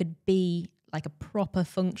if there could be like a proper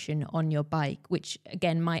function on your bike, which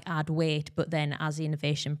again might add weight, but then as the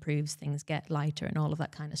innovation proves, things get lighter and all of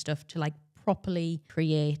that kind of stuff, to like properly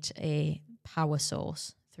create a power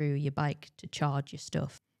source through your bike to charge your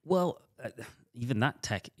stuff. Well, even that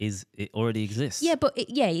tech it already exists. Yeah, but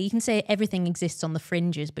you can say everything exists on the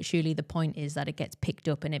fringes, but surely the point is that it gets picked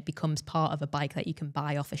up and it becomes part of a bike that you can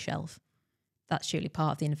buy off a shelf. That's surely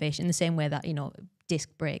part of the innovation. In the same way that, disc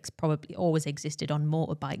brakes probably always existed on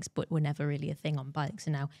motorbikes, but were never really a thing on bikes.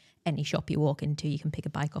 And now any shop you walk into, you can pick a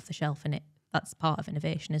bike off the shelf, and that's part of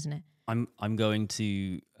innovation, isn't it? I'm going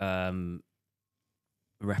to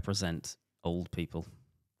represent old people.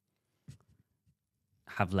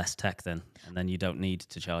 Have less tech then, and then you don't need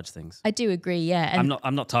to charge things. I do agree, yeah. And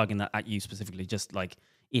I'm not targeting that at you specifically, just like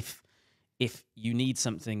if you need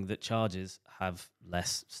something that charges, have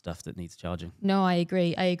less stuff that needs charging. No, I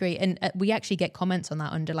agree. And we actually get comments on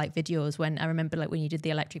that under like videos. When I remember like when you did the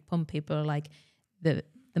electric pump, people are like, the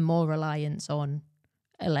more reliance on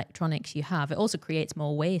electronics you have, it also creates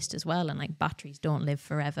more waste as well. And like batteries don't live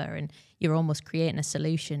forever, and you're almost creating a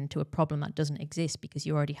solution to a problem that doesn't exist because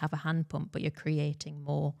you already have a hand pump, but you're creating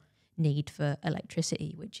more need for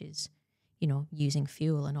electricity, which is, using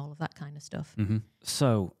fuel and all of that kind of stuff. Mm-hmm.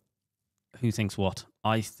 So who thinks what?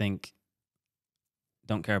 I think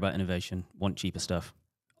don't care about innovation, want cheaper stuff.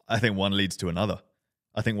 I think one leads to another.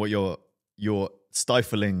 I think what you're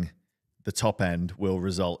stifling the top end will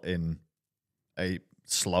result in a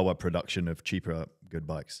slower production of cheaper good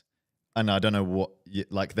bikes. And I don't know what,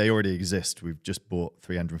 they already exist. We've just bought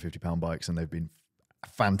 £350 bikes and they've been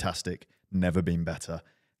fantastic, never been better.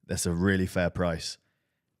 That's a really fair price.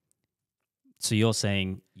 So you're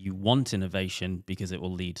saying you want innovation because it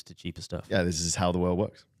will lead to cheaper stuff? Yeah, this is how the world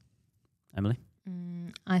works. Emily?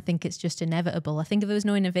 I think it's just inevitable. I think if there was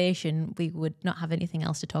no innovation, we would not have anything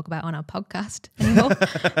else to talk about on our podcast anymore.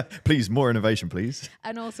 Please, more innovation, please.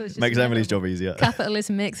 And also, it's just makes Emily's job easier.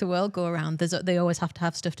 Capitalism makes the world go around. They always have to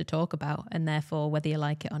have stuff to talk about, and therefore, whether you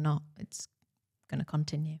like it or not, it's going to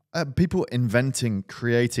continue. People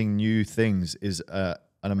creating new things is a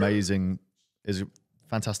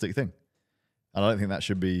fantastic thing. And I don't think that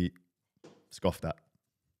should be scoffed at,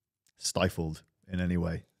 stifled in any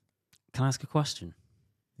way. Can I ask a question?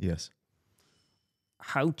 Yes.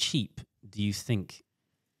 How cheap do you think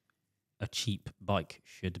a cheap bike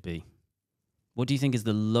should be? What do you think is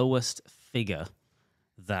the lowest figure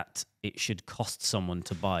that it should cost someone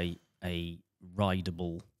to buy a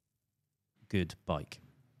rideable, good bike?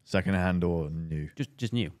 Second-hand or new?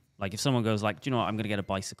 Just new. Like if someone goes like, do you know what, I'm going to get a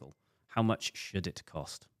bicycle. How much should it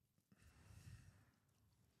cost?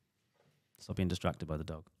 Stop being distracted by the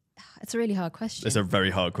dog. It's a really hard question. It's a very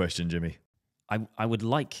hard question, Jimmy. I would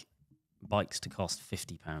like bikes to cost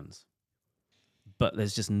 £50, but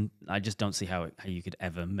I just don't see how you could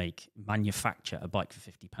ever manufacture a bike for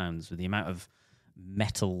 £50 with the amount of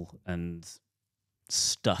metal and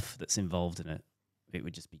stuff that's involved in it. It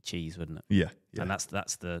would just be cheese, wouldn't it? Yeah. And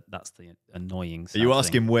that's the annoying. Are you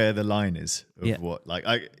asking where the line is of yeah. what? Like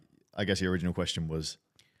I guess your original question was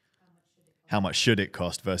how much should it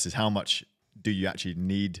cost versus how much do you actually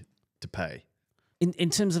need to pay?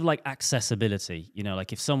 In terms of like accessibility,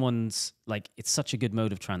 like if someone's like, it's such a good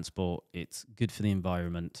mode of transport, it's good for the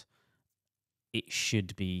environment, it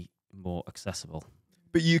should be more accessible.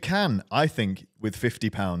 But you can, I think, with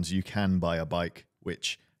 £50, you can buy a bike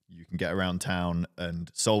which you can get around town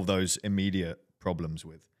and solve those immediate problems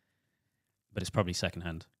with. But it's probably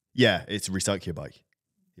secondhand. Yeah, it's Recycle Your Bike.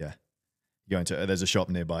 Yeah. There's a shop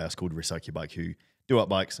nearby us called Recycle Your Bike who do up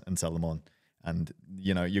bikes and sell them on. And,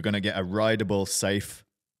 you're going to get a rideable, safe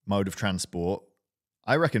mode of transport.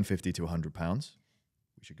 I reckon £50 to £100.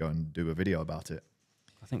 We should go and do a video about it.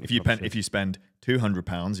 I think if you spend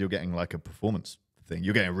 £200, you're getting like a performance thing.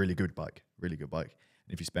 You're getting a really good bike. And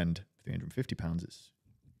if you spend £350,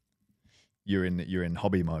 you're in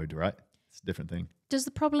hobby mode, right? It's a different thing. Does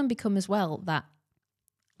the problem become as well that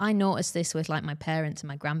I noticed this with like my parents and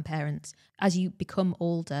my grandparents. As you become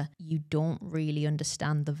older, you don't really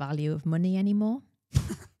understand the value of money anymore.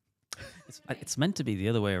 It's meant to be the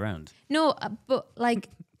other way around. No, but like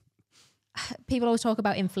people always talk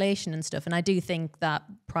about inflation and stuff, and I do think that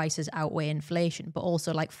prices outweigh inflation, but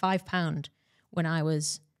also like £5 when I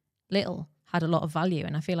was little had a lot of value,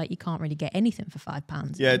 and I feel like you can't really get anything for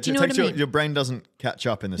 £5. Yeah, do you know what I mean? Your brain doesn't catch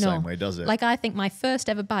up in the same way, does it? Like I think my first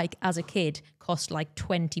ever bike as a kid cost like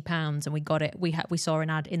 £20, and we got it. We saw an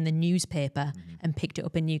ad in the newspaper and picked it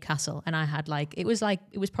up in Newcastle, and I had it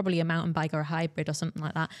was probably a mountain bike or a hybrid or something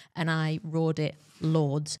like that, and I rode it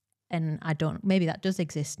loads. And maybe that does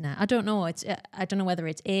exist now. I don't know. I don't know whether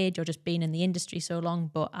it's age or just being in the industry so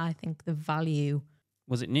long, but I think the value.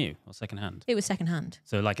 Was it new or secondhand? It was secondhand.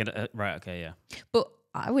 So right, okay, yeah. But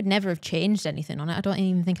I would never have changed anything on it. I don't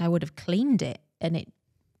even think I would have cleaned it, and it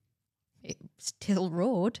still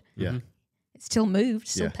rode. Yeah. It still moved,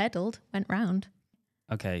 still Yeah. pedalled, went round.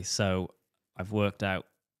 Okay, so I've worked out.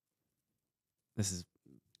 This is,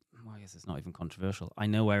 well, I guess it's not even controversial. I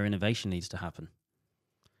know where innovation needs to happen.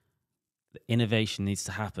 The innovation needs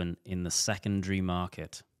to happen in the secondary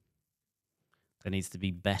market. There needs to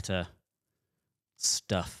be better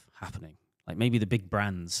stuff happening. Like maybe the big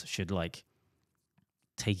brands should like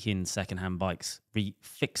take in secondhand bikes,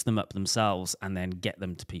 fix them up themselves, and then get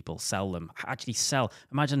them to people, sell them. Actually sell.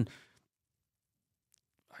 Imagine,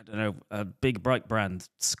 I don't know, a big bike brand,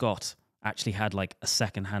 Scott, actually had like a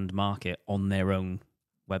secondhand market on their own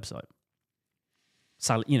website.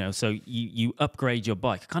 So, you know, so you upgrade your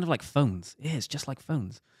bike, kind of like phones. Yeah, it's just like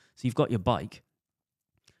phones. So you've got your bike,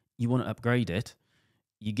 you want to upgrade it,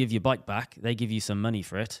 you give your bike back, they give you some money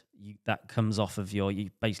for it. That comes off of you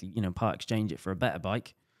basically, you know, part exchange it for a better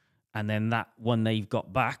bike. And then that one they've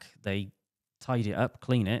got back, they tidy it up,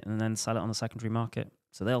 clean it, and then sell it on the secondary market.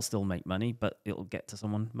 So they'll still make money, but it'll get to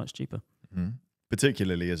someone much cheaper. Mm-hmm.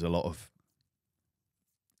 Particularly as a lot of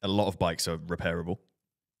bikes are repairable.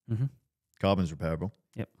 Mm-hmm. Carbon's repairable.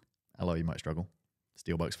 Yep. Alloy, you might struggle.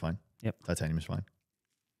 Steel bike's fine. Yep. Titanium's fine.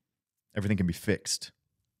 Everything can be fixed.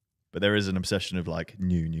 But there is an obsession of like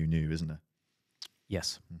new, isn't there?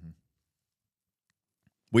 Yes. Mm-hmm.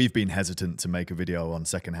 We've been hesitant to make a video on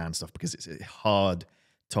secondhand stuff because it's a hard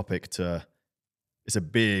topic it's a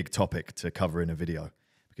big topic to cover in a video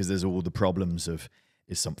because there's all the problems of,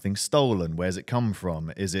 is something stolen? Where's it come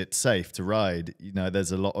from? Is it safe to ride? You know,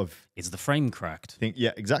 there's a lot of... Is the frame cracked?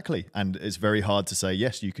 Yeah, exactly. And it's very hard to say,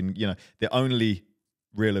 yes, you can, you know, the only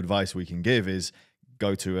real advice we can give is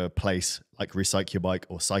go to a place like Recycle Your Bike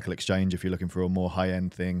or Cycle Exchange if you're looking for a more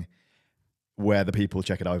high-end thing where the people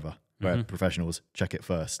check it over, where professionals check it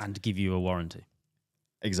first. And give you a warranty.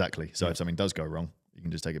 Exactly. So if something does go wrong, you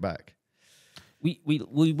can just take it back. We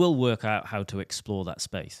will work out how to explore that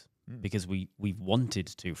space because we've wanted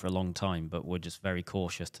to for a long time, but we're just very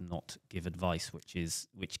cautious to not give advice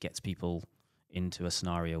which gets people into a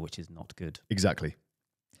scenario which is not good. Exactly.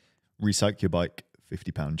 Recycle Your Bike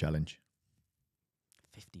 £50 challenge.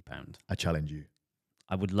 £50. I challenge you.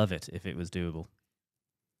 I would love it if it was doable.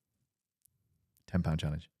 £10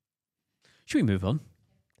 challenge. Should we move on?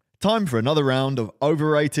 Time for another round of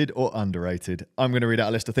overrated or underrated. I'm going to read out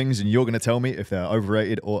a list of things and you're going to tell me if they're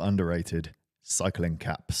overrated or underrated. Cycling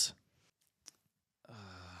caps.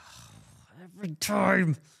 Every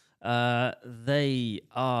time. They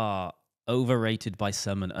are overrated by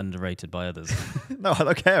some and underrated by others. No, I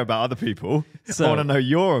don't care about other people. So, I want to know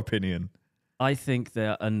your opinion. I think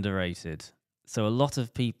they're underrated. So a lot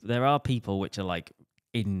of people, there are people which are like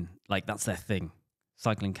that's their thing.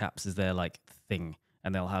 Cycling caps is their like thing.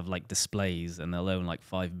 And they'll have like displays and they'll own like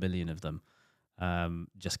 5 billion of them.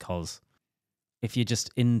 Just cause if you're just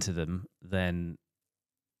into them, then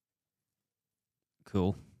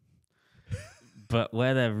cool. But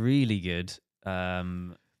where they're really good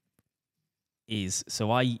is,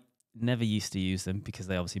 so I never used to use them because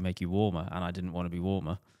they obviously make you warmer and I didn't want to be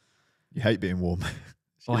warmer. You hate being warm.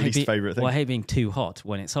 It's your Well, least favourite thing. Well, I hate being too hot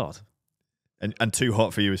when it's hot. And too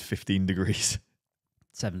hot for you is 15 degrees.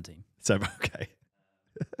 17. So, okay.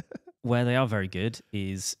 Where they are very good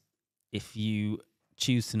is if you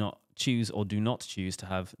choose to not choose or do not choose to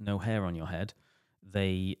have no hair on your head,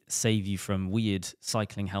 they save you from weird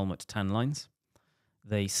cycling helmet tan lines.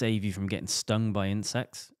 They save you from getting stung by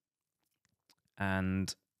insects.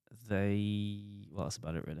 And that's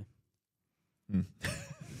about it really.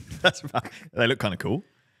 That's right. They look kind of cool.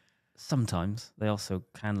 Sometimes they also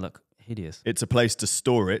can look hideous. It's a place to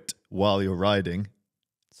store it while you're riding.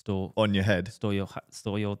 Store on your head. Store your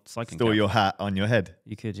cycling Store cap. your hat on your head.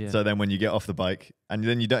 You could, yeah. So then when you get off the bike, and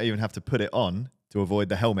then you don't even have to put it on to avoid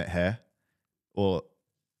the helmet hair. Or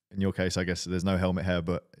in your case, I guess there's no helmet hair,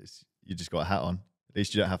 but you just got a hat on. At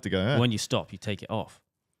least you don't have to go. When you stop, you take it off.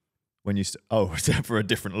 When you for a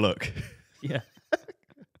different look. Yeah.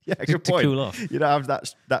 Yeah, good point. To cool off. You don't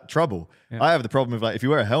have that trouble. Yeah. I have the problem of like if you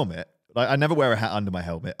wear a helmet, like I never wear a hat under my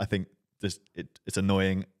helmet. I think it's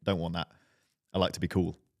annoying. Don't want that. I like to be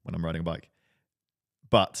cool when I'm riding a bike.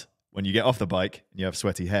 But when you get off the bike and you have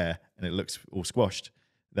sweaty hair and it looks all squashed,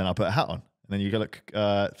 then I put a hat on. And then you look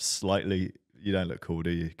slightly, you don't look cool, do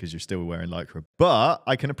you? Because you're still wearing Lycra. But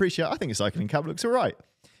I can appreciate, I think a cycling cap looks all right.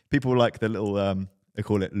 People like the little, they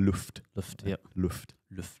call it Luft. Luft, yep. Luft.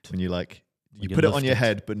 Luft. When you like, you you put it on luft your it.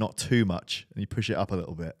 head, but not too much. And you push it up a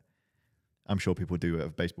little bit. I'm sure people do it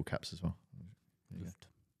with baseball caps as well. Luft.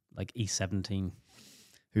 Like E17.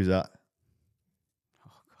 Who's that?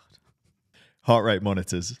 Oh, God. Heart rate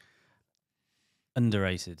monitors.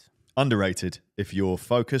 Underrated. Underrated. If you're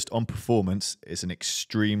focused on performance, it's an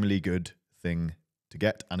extremely good thing to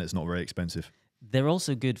get, and it's not very expensive. They're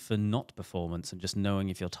also good for not performance and just knowing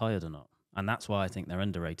if you're tired or not. And that's why I think they're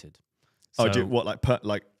underrated.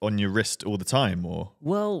 Like on your wrist all the time, or?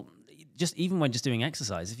 Well, just even when just doing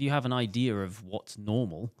exercise, if you have an idea of what's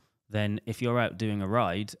normal, then if you're out doing a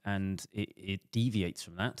ride and it deviates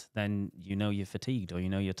from that, then you know you're fatigued or you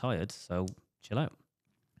know you're tired. So chill out.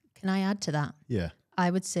 Can I add to that? Yeah. I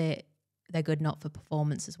would say they're good not for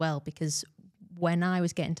performance as well, because when I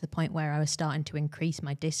was getting to the point where I was starting to increase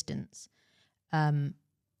my distance, I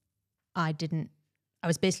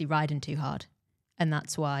was basically riding too hard. And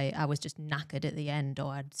that's why I was just knackered at the end,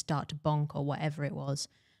 or I'd start to bonk or whatever it was,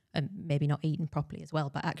 and maybe not eating properly as well.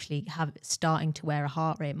 But actually starting to wear a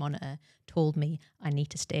heart rate monitor told me I need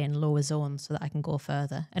to stay in lower zones so that I can go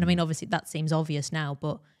further. And I mean, obviously that seems obvious now,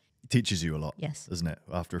 but it teaches you a lot, yes, doesn't it?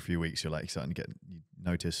 After a few weeks, you're like starting to you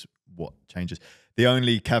notice what changes. The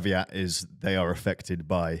only caveat is they are affected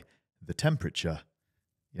by the temperature,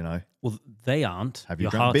 you know. Well, they aren't. Have you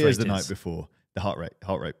Your drank heart beers rate the night is. before? The heart rate,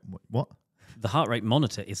 what? The heart rate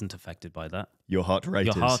monitor isn't affected by that. Your heart rate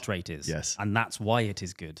Your is. heart rate is. Yes. And that's why it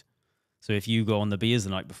is good. So if you go on the beers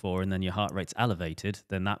the night before and then your heart rate's elevated,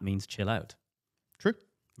 then that means chill out. True.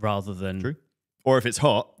 Rather than... True. Or if it's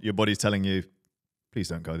hot, your body's telling you, please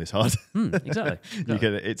don't go this hard. Exactly.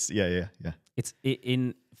 It's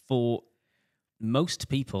For most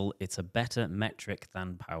people, it's a better metric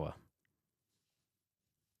than power.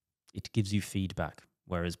 It gives you feedback,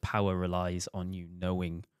 whereas power relies on you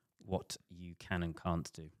knowing what you can and can't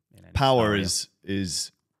do. Power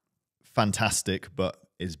is fantastic, but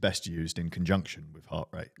is best used in conjunction with heart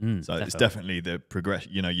rate. So it's definitely the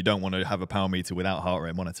progression. You know, you don't want to have a power meter without heart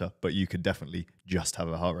rate monitor, but you could definitely just have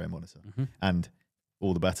a heart rate monitor, and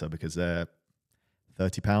all the better because they're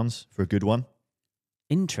 £30 for a good one.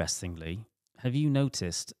 Interestingly, have you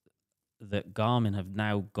noticed that Garmin have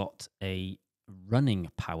now got a running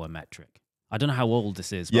power metric? I don't know how old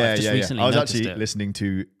this is, but I've just recently I was noticed actually listening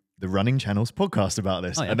to the Running Channel's podcast about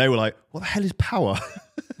this, and they were like, what the hell is power?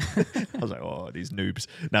 I was like, oh, these noobs.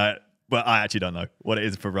 No, but I actually don't know what it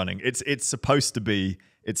is for running. It's supposed to be,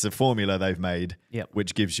 it's a formula they've made,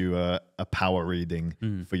 which gives you a power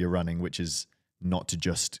reading for your running, which is not to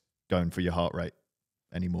just going for your heart rate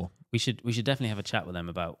anymore. We should definitely have a chat with them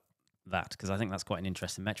about that, because I think that's quite an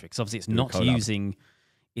interesting metric. So obviously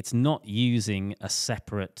it's not using a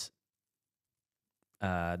separate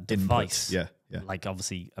device. Yeah. Like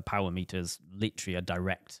obviously a power meter is literally a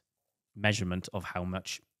direct measurement of how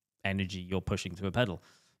much energy you're pushing through a pedal.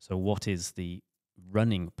 So what is the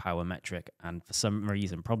running power metric? And for some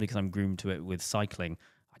reason, probably because I'm groomed to it with cycling,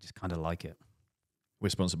 I just kind of like it. We're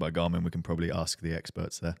sponsored by Garmin. We can probably ask the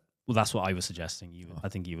experts there. Well, that's what I was suggesting. I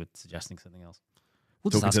think you were suggesting something else.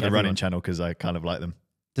 We'll Talking to the running channel because I kind of like them.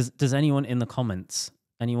 Does anyone in the comments,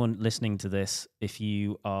 anyone listening to this, if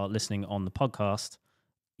you are listening on the podcast,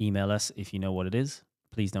 email us if you know what it is.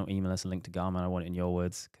 Please don't email us a link to Garmin. I want it in your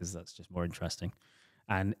words because that's just more interesting.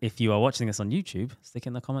 And if you are watching this on YouTube, stick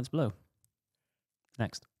in the comments below.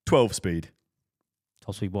 Next. 12 speed.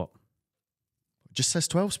 12 speed what? It just says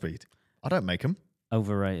 12 speed. I don't make them.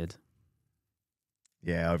 Overrated.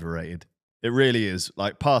 Yeah, overrated. It really is.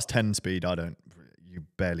 Like past 10 speed, you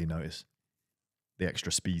barely notice the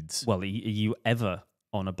extra speeds. Well, are you ever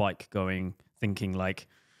on a bike thinking like,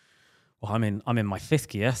 well, I'm in my fifth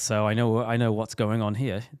gear, so I know what's going on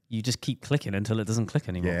here. You just keep clicking until it doesn't click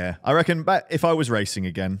anymore. Yeah, I reckon if I was racing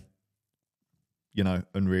again,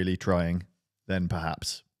 and really trying, then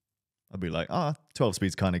perhaps I'd be like, 12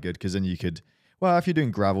 speed's kind of good because then you could, if you're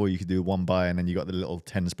doing gravel, you could do one by and then you got the little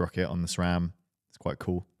 10 sprocket on the SRAM. It's quite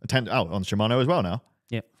cool. On Shimano as well now.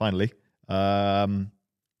 Yeah, finally.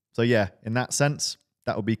 So yeah, in that sense,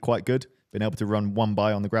 that would be quite good. Being able to run one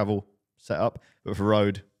by on the gravel setup, but for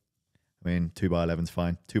road, 2x11's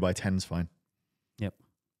fine. 2x10's fine. Yep.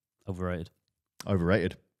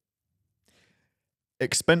 Overrated.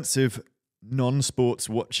 Expensive non-sports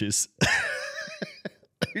watches.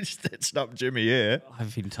 It's not Jimmy here.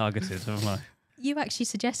 I've been targeted, haven't I? You actually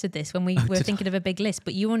suggested this when we were thinking of a big list,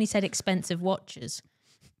 but you only said expensive watches.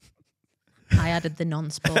 I added the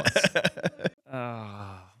non-sports. What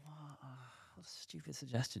a stupid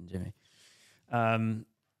suggestion, Jimmy.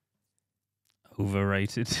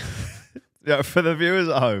 Overrated. Yeah, for the viewers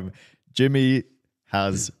at home, Jimmy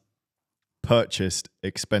has purchased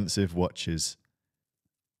expensive watches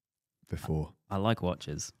before. I like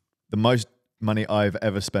watches. The most money I've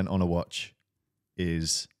ever spent on a watch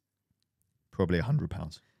is probably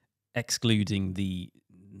 £100. Excluding the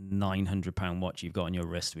 £900 watch you've got on your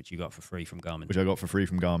wrist, which you got for free from Garmin. Which I got for free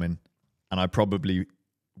from Garmin. And I probably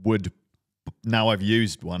would, now I've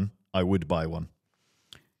used one, I would buy one.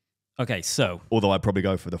 Okay, so Although I'd probably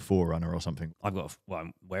go for the Forerunner or something. I've got.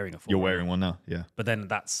 I'm wearing a. You're Forerunner, wearing one now, yeah. but then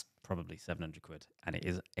that's probably 700 quid, and it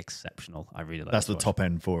is exceptional. I really like. That's this the watch. top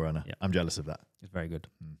end Forerunner. Yeah. I'm jealous of that. It's very good.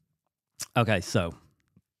 Mm. Okay, so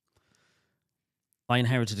I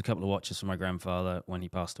inherited a couple of watches from my grandfather when he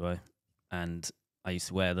passed away, and I used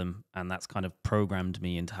to wear them, and that's kind of programmed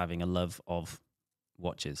me into having a love of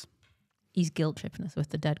watches. He's guilt tripping us with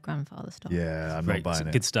the dead grandfather stuff. Yeah, I'm Great. not It's buying a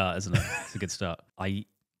it. good start, isn't it? It's a good start. I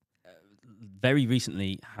very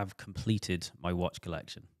recently have completed my watch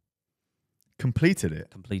collection. Completed it.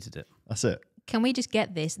 Completed it. That's it. Can we just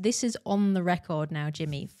get this? This is on the record now,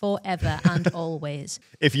 Jimmy, forever and always.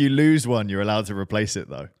 If you lose one, you're allowed to replace it,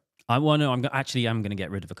 though. I'm going to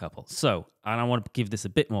get rid of a couple. So, and I want to give this a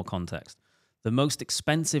bit more context. The most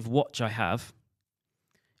expensive watch I have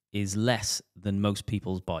is less than most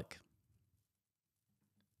people's bike.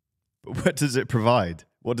 But what does it provide?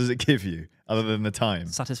 What does it give you other than the time?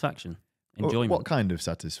 Satisfaction, enjoyment. What kind of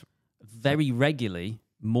satisfaction? Very regularly,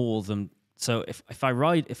 more than so. If I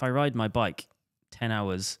ride my bike 10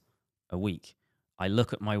 hours a week, I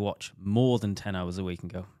look at my watch more than 10 hours a week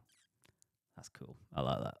and go, "That's cool. I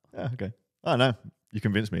like that." Yeah, okay. Oh, no. You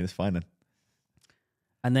convinced me. That's fine then.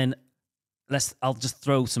 And then I'll just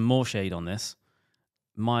throw some more shade on this.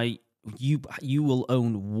 You will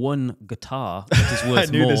own one guitar that is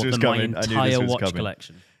worth knew more this was than coming. my I knew this entire was watch coming.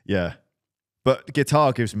 collection. Yeah. But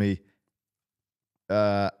guitar gives me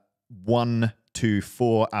 1 to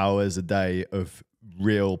 4 hours a day of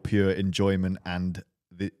real pure enjoyment and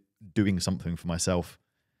doing something for myself.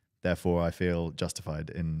 Therefore, I feel justified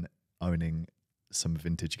in owning some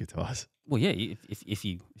vintage guitars. Well, yeah, if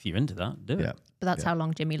you're into that, do it. Yeah. But that's Yeah. how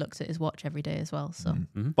long Jimmy looks at his watch every day as well. So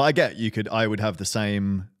Mhm. But I get I would have the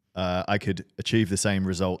same, I could achieve the same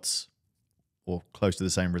results or close to the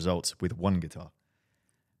same results with one guitar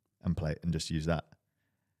and play it and just use that.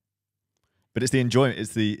 But it's the enjoyment,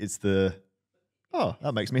 it's the, oh,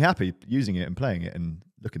 that makes me happy using it and playing it and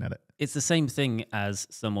looking at it. It's the same thing as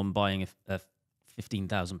someone buying a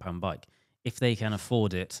 £15,000 bike. If they can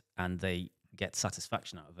afford it and they get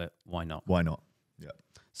satisfaction out of it, why not? Why not? Yeah.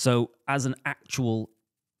 So as an actual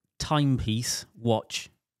timepiece, watch,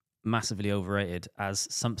 massively overrated. As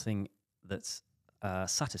something that's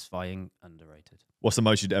satisfying, underrated. What's the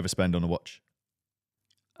most you'd ever spend on a watch?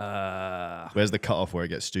 Uh, Where's the cutoff where it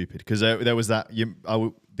gets stupid? Because there was that,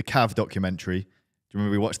 the Cav documentary. Do you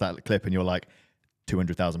remember we watched that clip and you're like,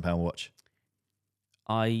 £200,000 watch?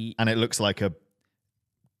 And it looks like a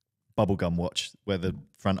bubblegum watch where the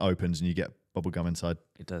front opens and you get bubblegum inside.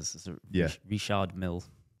 It does. It's a Yeah. Richard Mill.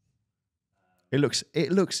 It looks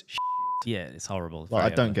Yeah, it's horrible. Well, I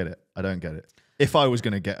don't get it. I don't get it. If I was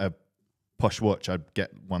going to get a posh watch, I'd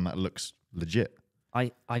get one that looks legit.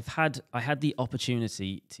 I had the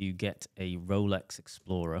opportunity to get a Rolex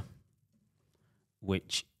Explorer,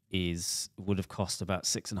 which would have cost about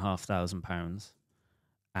 £6,500,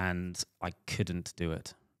 and I couldn't do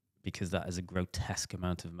it because that is a grotesque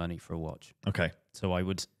amount of money for a watch. Okay. So I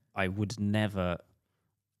would never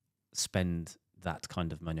spend that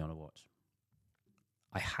kind of money on a watch.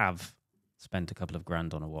 I have spent a couple of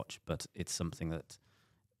grand on a watch, but it's something that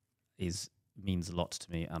means a lot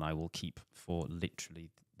to me, and I will keep for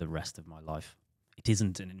literally the rest of my life. It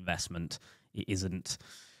isn't an investment. It isn't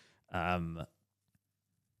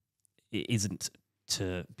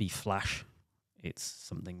to be flash. It's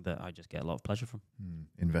something that I just get a lot of pleasure from.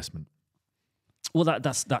 Investment. Well,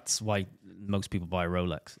 that's why most people buy a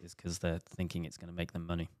Rolex, is because they're thinking it's going to make them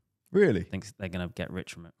money. Really? Thinks they're going to get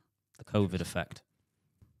rich from it. The COVID effect.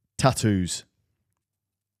 Tattoos.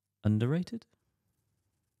 Underrated?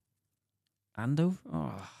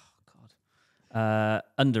 Oh, God.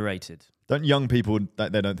 Underrated. Don't young people, they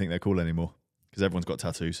don't think they're cool anymore because everyone's got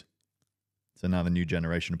tattoos. So now the new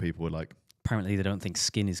generation of people are like, Apparently they don't think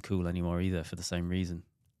skin is cool anymore either for the same reason.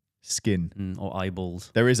 skin. Or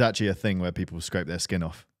eyeballs. There is actually a thing where people scrape their skin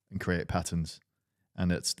off and create patterns.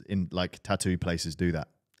 And it's in like tattoo places do that.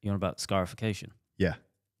 You know about scarification? Yeah.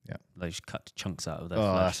 They just cut chunks out of their Oh,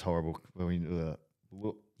 flesh. that's horrible.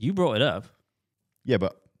 You brought it up. Yeah,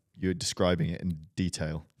 but you're describing it in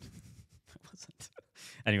detail.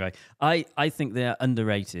 Anyway, I think they're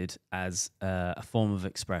underrated as a form of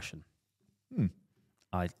expression.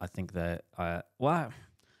 I think they're... I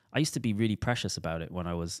used to be really precious about it when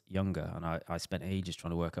I was younger, and I spent ages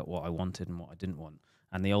trying to work out what I wanted and what I didn't want.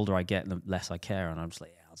 And the older I get, the less I care, and I'm just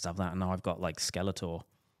like, yeah, let's have that. And now I've got like Skeletor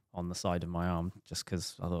on the side of my arm just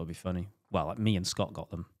because I thought it'd be funny. Well, like me and Scott got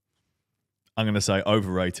them. I'm going to say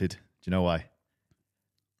overrated. Do you know why?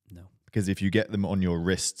 No. Because if you get them on your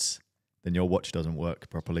wrists, then your watch doesn't work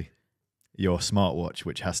properly. Your smartwatch,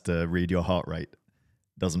 which has to read your heart rate,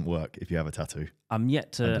 doesn't work if you have a tattoo I'm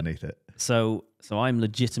yet to. underneath it. So I'm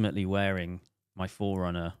legitimately wearing my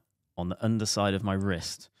Forerunner on the underside of my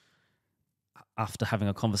wrist after having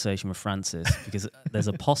a conversation with Francis because there's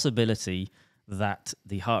a possibility that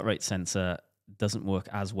the heart rate sensor doesn't work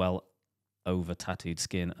as well over tattooed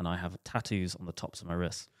skin, and I have tattoos on the tops of my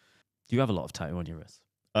wrists. Do you have a lot of tattoo on your wrists?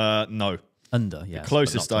 No. Under, yeah. The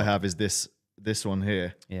closest I have is this one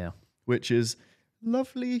here, Yeah. which is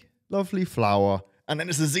lovely, lovely flower. And then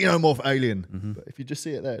it's a xenomorph alien. But if you just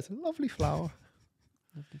see it there, it's a lovely flower.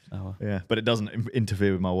 Lovely flower. Yeah, but it doesn't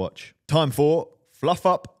interfere with my watch. Time for Fluff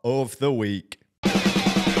Up of the Week.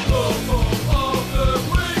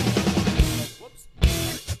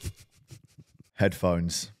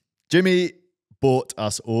 Headphones. Jimmy bought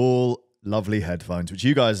us all lovely headphones, which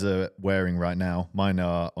you guys are wearing right now. Mine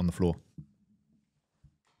are on the floor.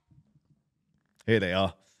 Here they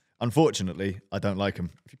are. Unfortunately, I don't like them.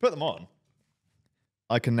 If you put them on,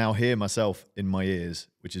 I can now hear myself in my ears,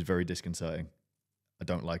 which is very disconcerting. I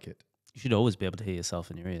don't like it. You should always be able to hear yourself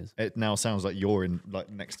in your ears. It now sounds like you're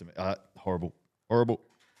next to me. Horrible. Horrible.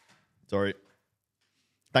 Sorry.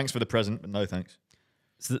 Thanks for the present, but no thanks.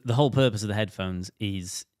 So the whole purpose of the headphones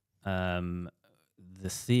is, the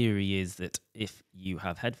theory is that if you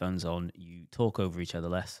have headphones on, you talk over each other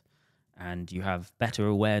less, and you have better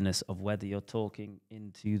awareness of whether you're talking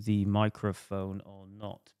into the microphone or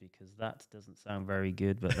not, because that doesn't sound very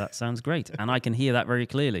good, but that sounds great, and I can hear that very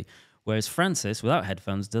clearly. Whereas Francis, without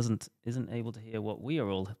headphones, isn't able to hear what we are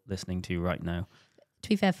all listening to right now. To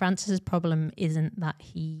be fair, Francis's problem isn't that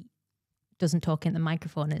he doesn't talk in the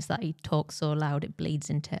microphone, it's that he talks so loud it bleeds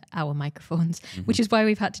into our microphones, which is why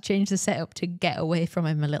we've had to change the setup to get away from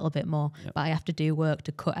him a little bit more. Yep. But I have to do work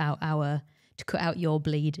to cut out your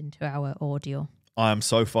bleed into our audio. I am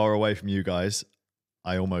so far away from you guys,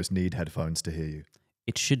 I almost need headphones to hear you.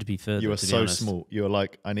 It should be further. You are so small. You're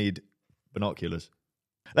like, I need binoculars.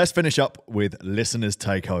 Let's finish up with listeners'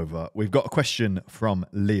 takeover. We've got a question from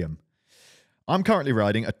Liam. I'm currently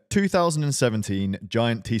riding a 2017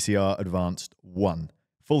 Giant TCR Advanced 1,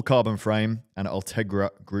 full carbon frame and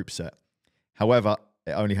Ultegra group set. However,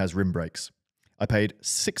 it only has rim brakes. I paid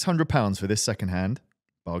 £600 for this secondhand,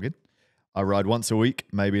 bargain. I ride once a week,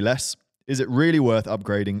 maybe less. Is it really worth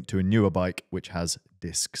upgrading to a newer bike which has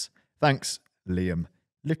discs? Thanks, Liam.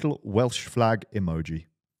 Little Welsh flag emoji.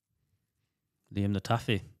 Liam the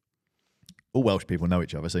Taffy. All Welsh people know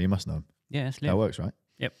each other, so you must know him. Yeah, it's Liam. That works, right?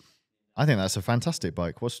 Yep. I think that's a fantastic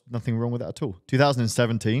bike. What's nothing wrong with that at all?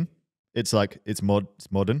 2017. It's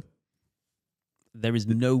modern. There is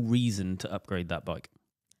no reason to upgrade that bike.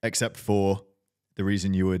 Except for the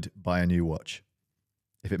reason you would buy a new watch.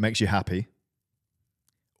 If it makes you happy.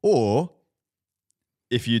 Or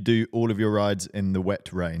if you do all of your rides in the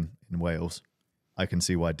wet rain in Wales, I can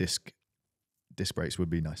see why disc brakes would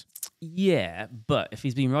be nice. Yeah, but if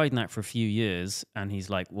he's been riding that for a few years and he's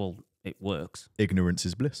like, well, it works. Ignorance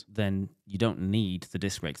is bliss. Then you don't need the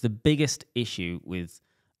disc brakes. The biggest issue with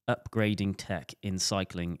upgrading tech in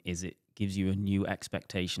cycling is it gives you a new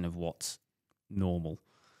expectation of what's normal.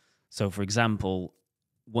 So, for example,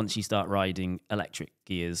 once you start riding electric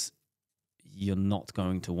gears, you're not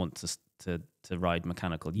going to want to ride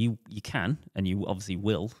mechanical. You can, and you obviously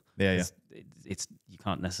will. Yeah. It's you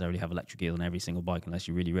can't necessarily have electric gears on every single bike unless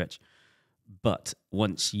you're really rich. But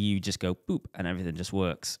once you just go boop and everything just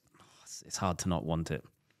works, it's hard to not want it.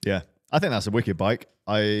 Yeah, I think that's a wicked bike.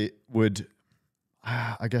 I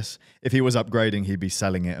guess if he was upgrading, he'd be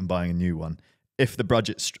selling it and buying a new one. If the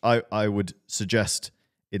budget, I would suggest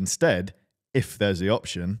instead, if there's the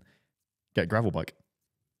option, get a gravel bike.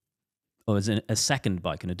 Or as a second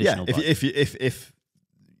bike, an additional bike. If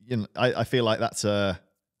you know, I feel like that's a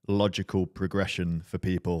logical progression for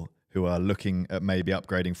people who are looking at maybe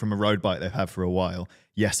upgrading from a road bike they've had for a while.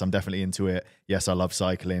 Yes, I'm definitely into it. Yes, I love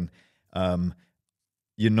cycling.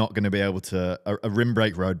 You're not going to be able to... A rim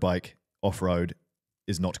brake road bike off-road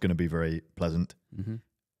is not going to be very pleasant. Mm-hmm.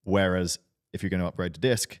 Whereas if you're going to upgrade to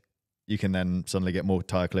disc, you can then suddenly get more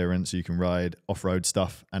tyre clearance. You can ride off-road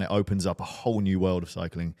stuff, and it opens up a whole new world of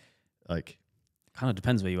cycling. Like, kind of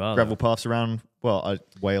depends where you are. Gravel paths around,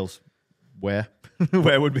 Wales. Where?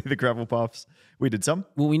 Where would be the gravel paths? We did some.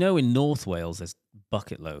 Well, we know in North Wales there's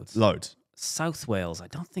bucket loads. Loads. South Wales, I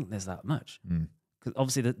don't think there's that much. Because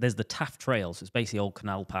obviously there's the Taff Trail, so it's basically all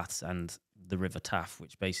canal paths and the River Taff,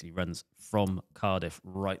 which basically runs from Cardiff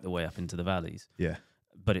right the way up into the valleys. Yeah.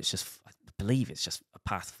 But it's just, I believe it's just a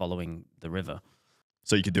path following the river.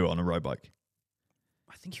 So you could do it on a road bike?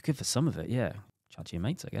 I think you could for some of it, yeah. Chat to your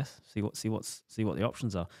mates, I guess. See what the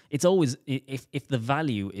options are. It's always, if the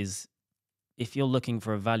value is... If you're looking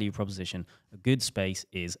for a value proposition, a good space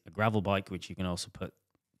is a gravel bike, which you can also put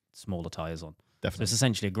smaller tyres on. So Definitely. it's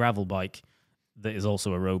essentially a gravel bike that is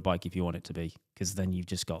also a road bike if you want it to be, because then you've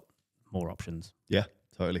just got more options. Yeah,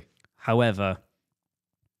 totally. However,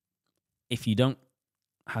 if you don't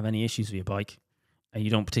have any issues with your bike and you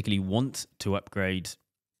don't particularly want to upgrade,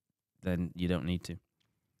 then you don't need to.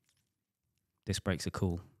 Disc brakes are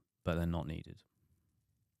cool, but they're not needed.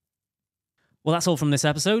 Well, that's all from this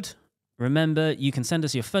episode. Remember, you can send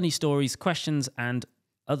us your funny stories, questions, and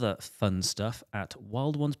other fun stuff at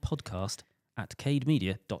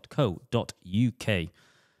wildonespodcast@cademedia.co.uk.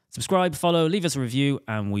 Subscribe, follow, leave us a review,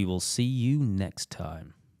 and we will see you next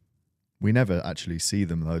time. We never actually see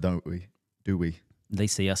them, though, don't we? Do we? They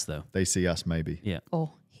see us, though. They see us, maybe. Yeah.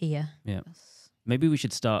 Or here. Yeah. Maybe we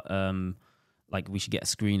should start, we should get a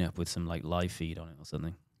screen up with some, live feed on it or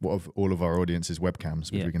something. What of all of our audience's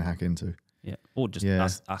webcams, which we can hack into? Yeah. Or just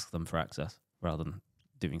ask them for access rather than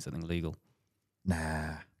doing something legal.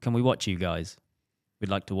 Nah. Can we watch you guys? We'd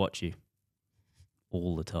like to watch you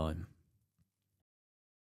all the time.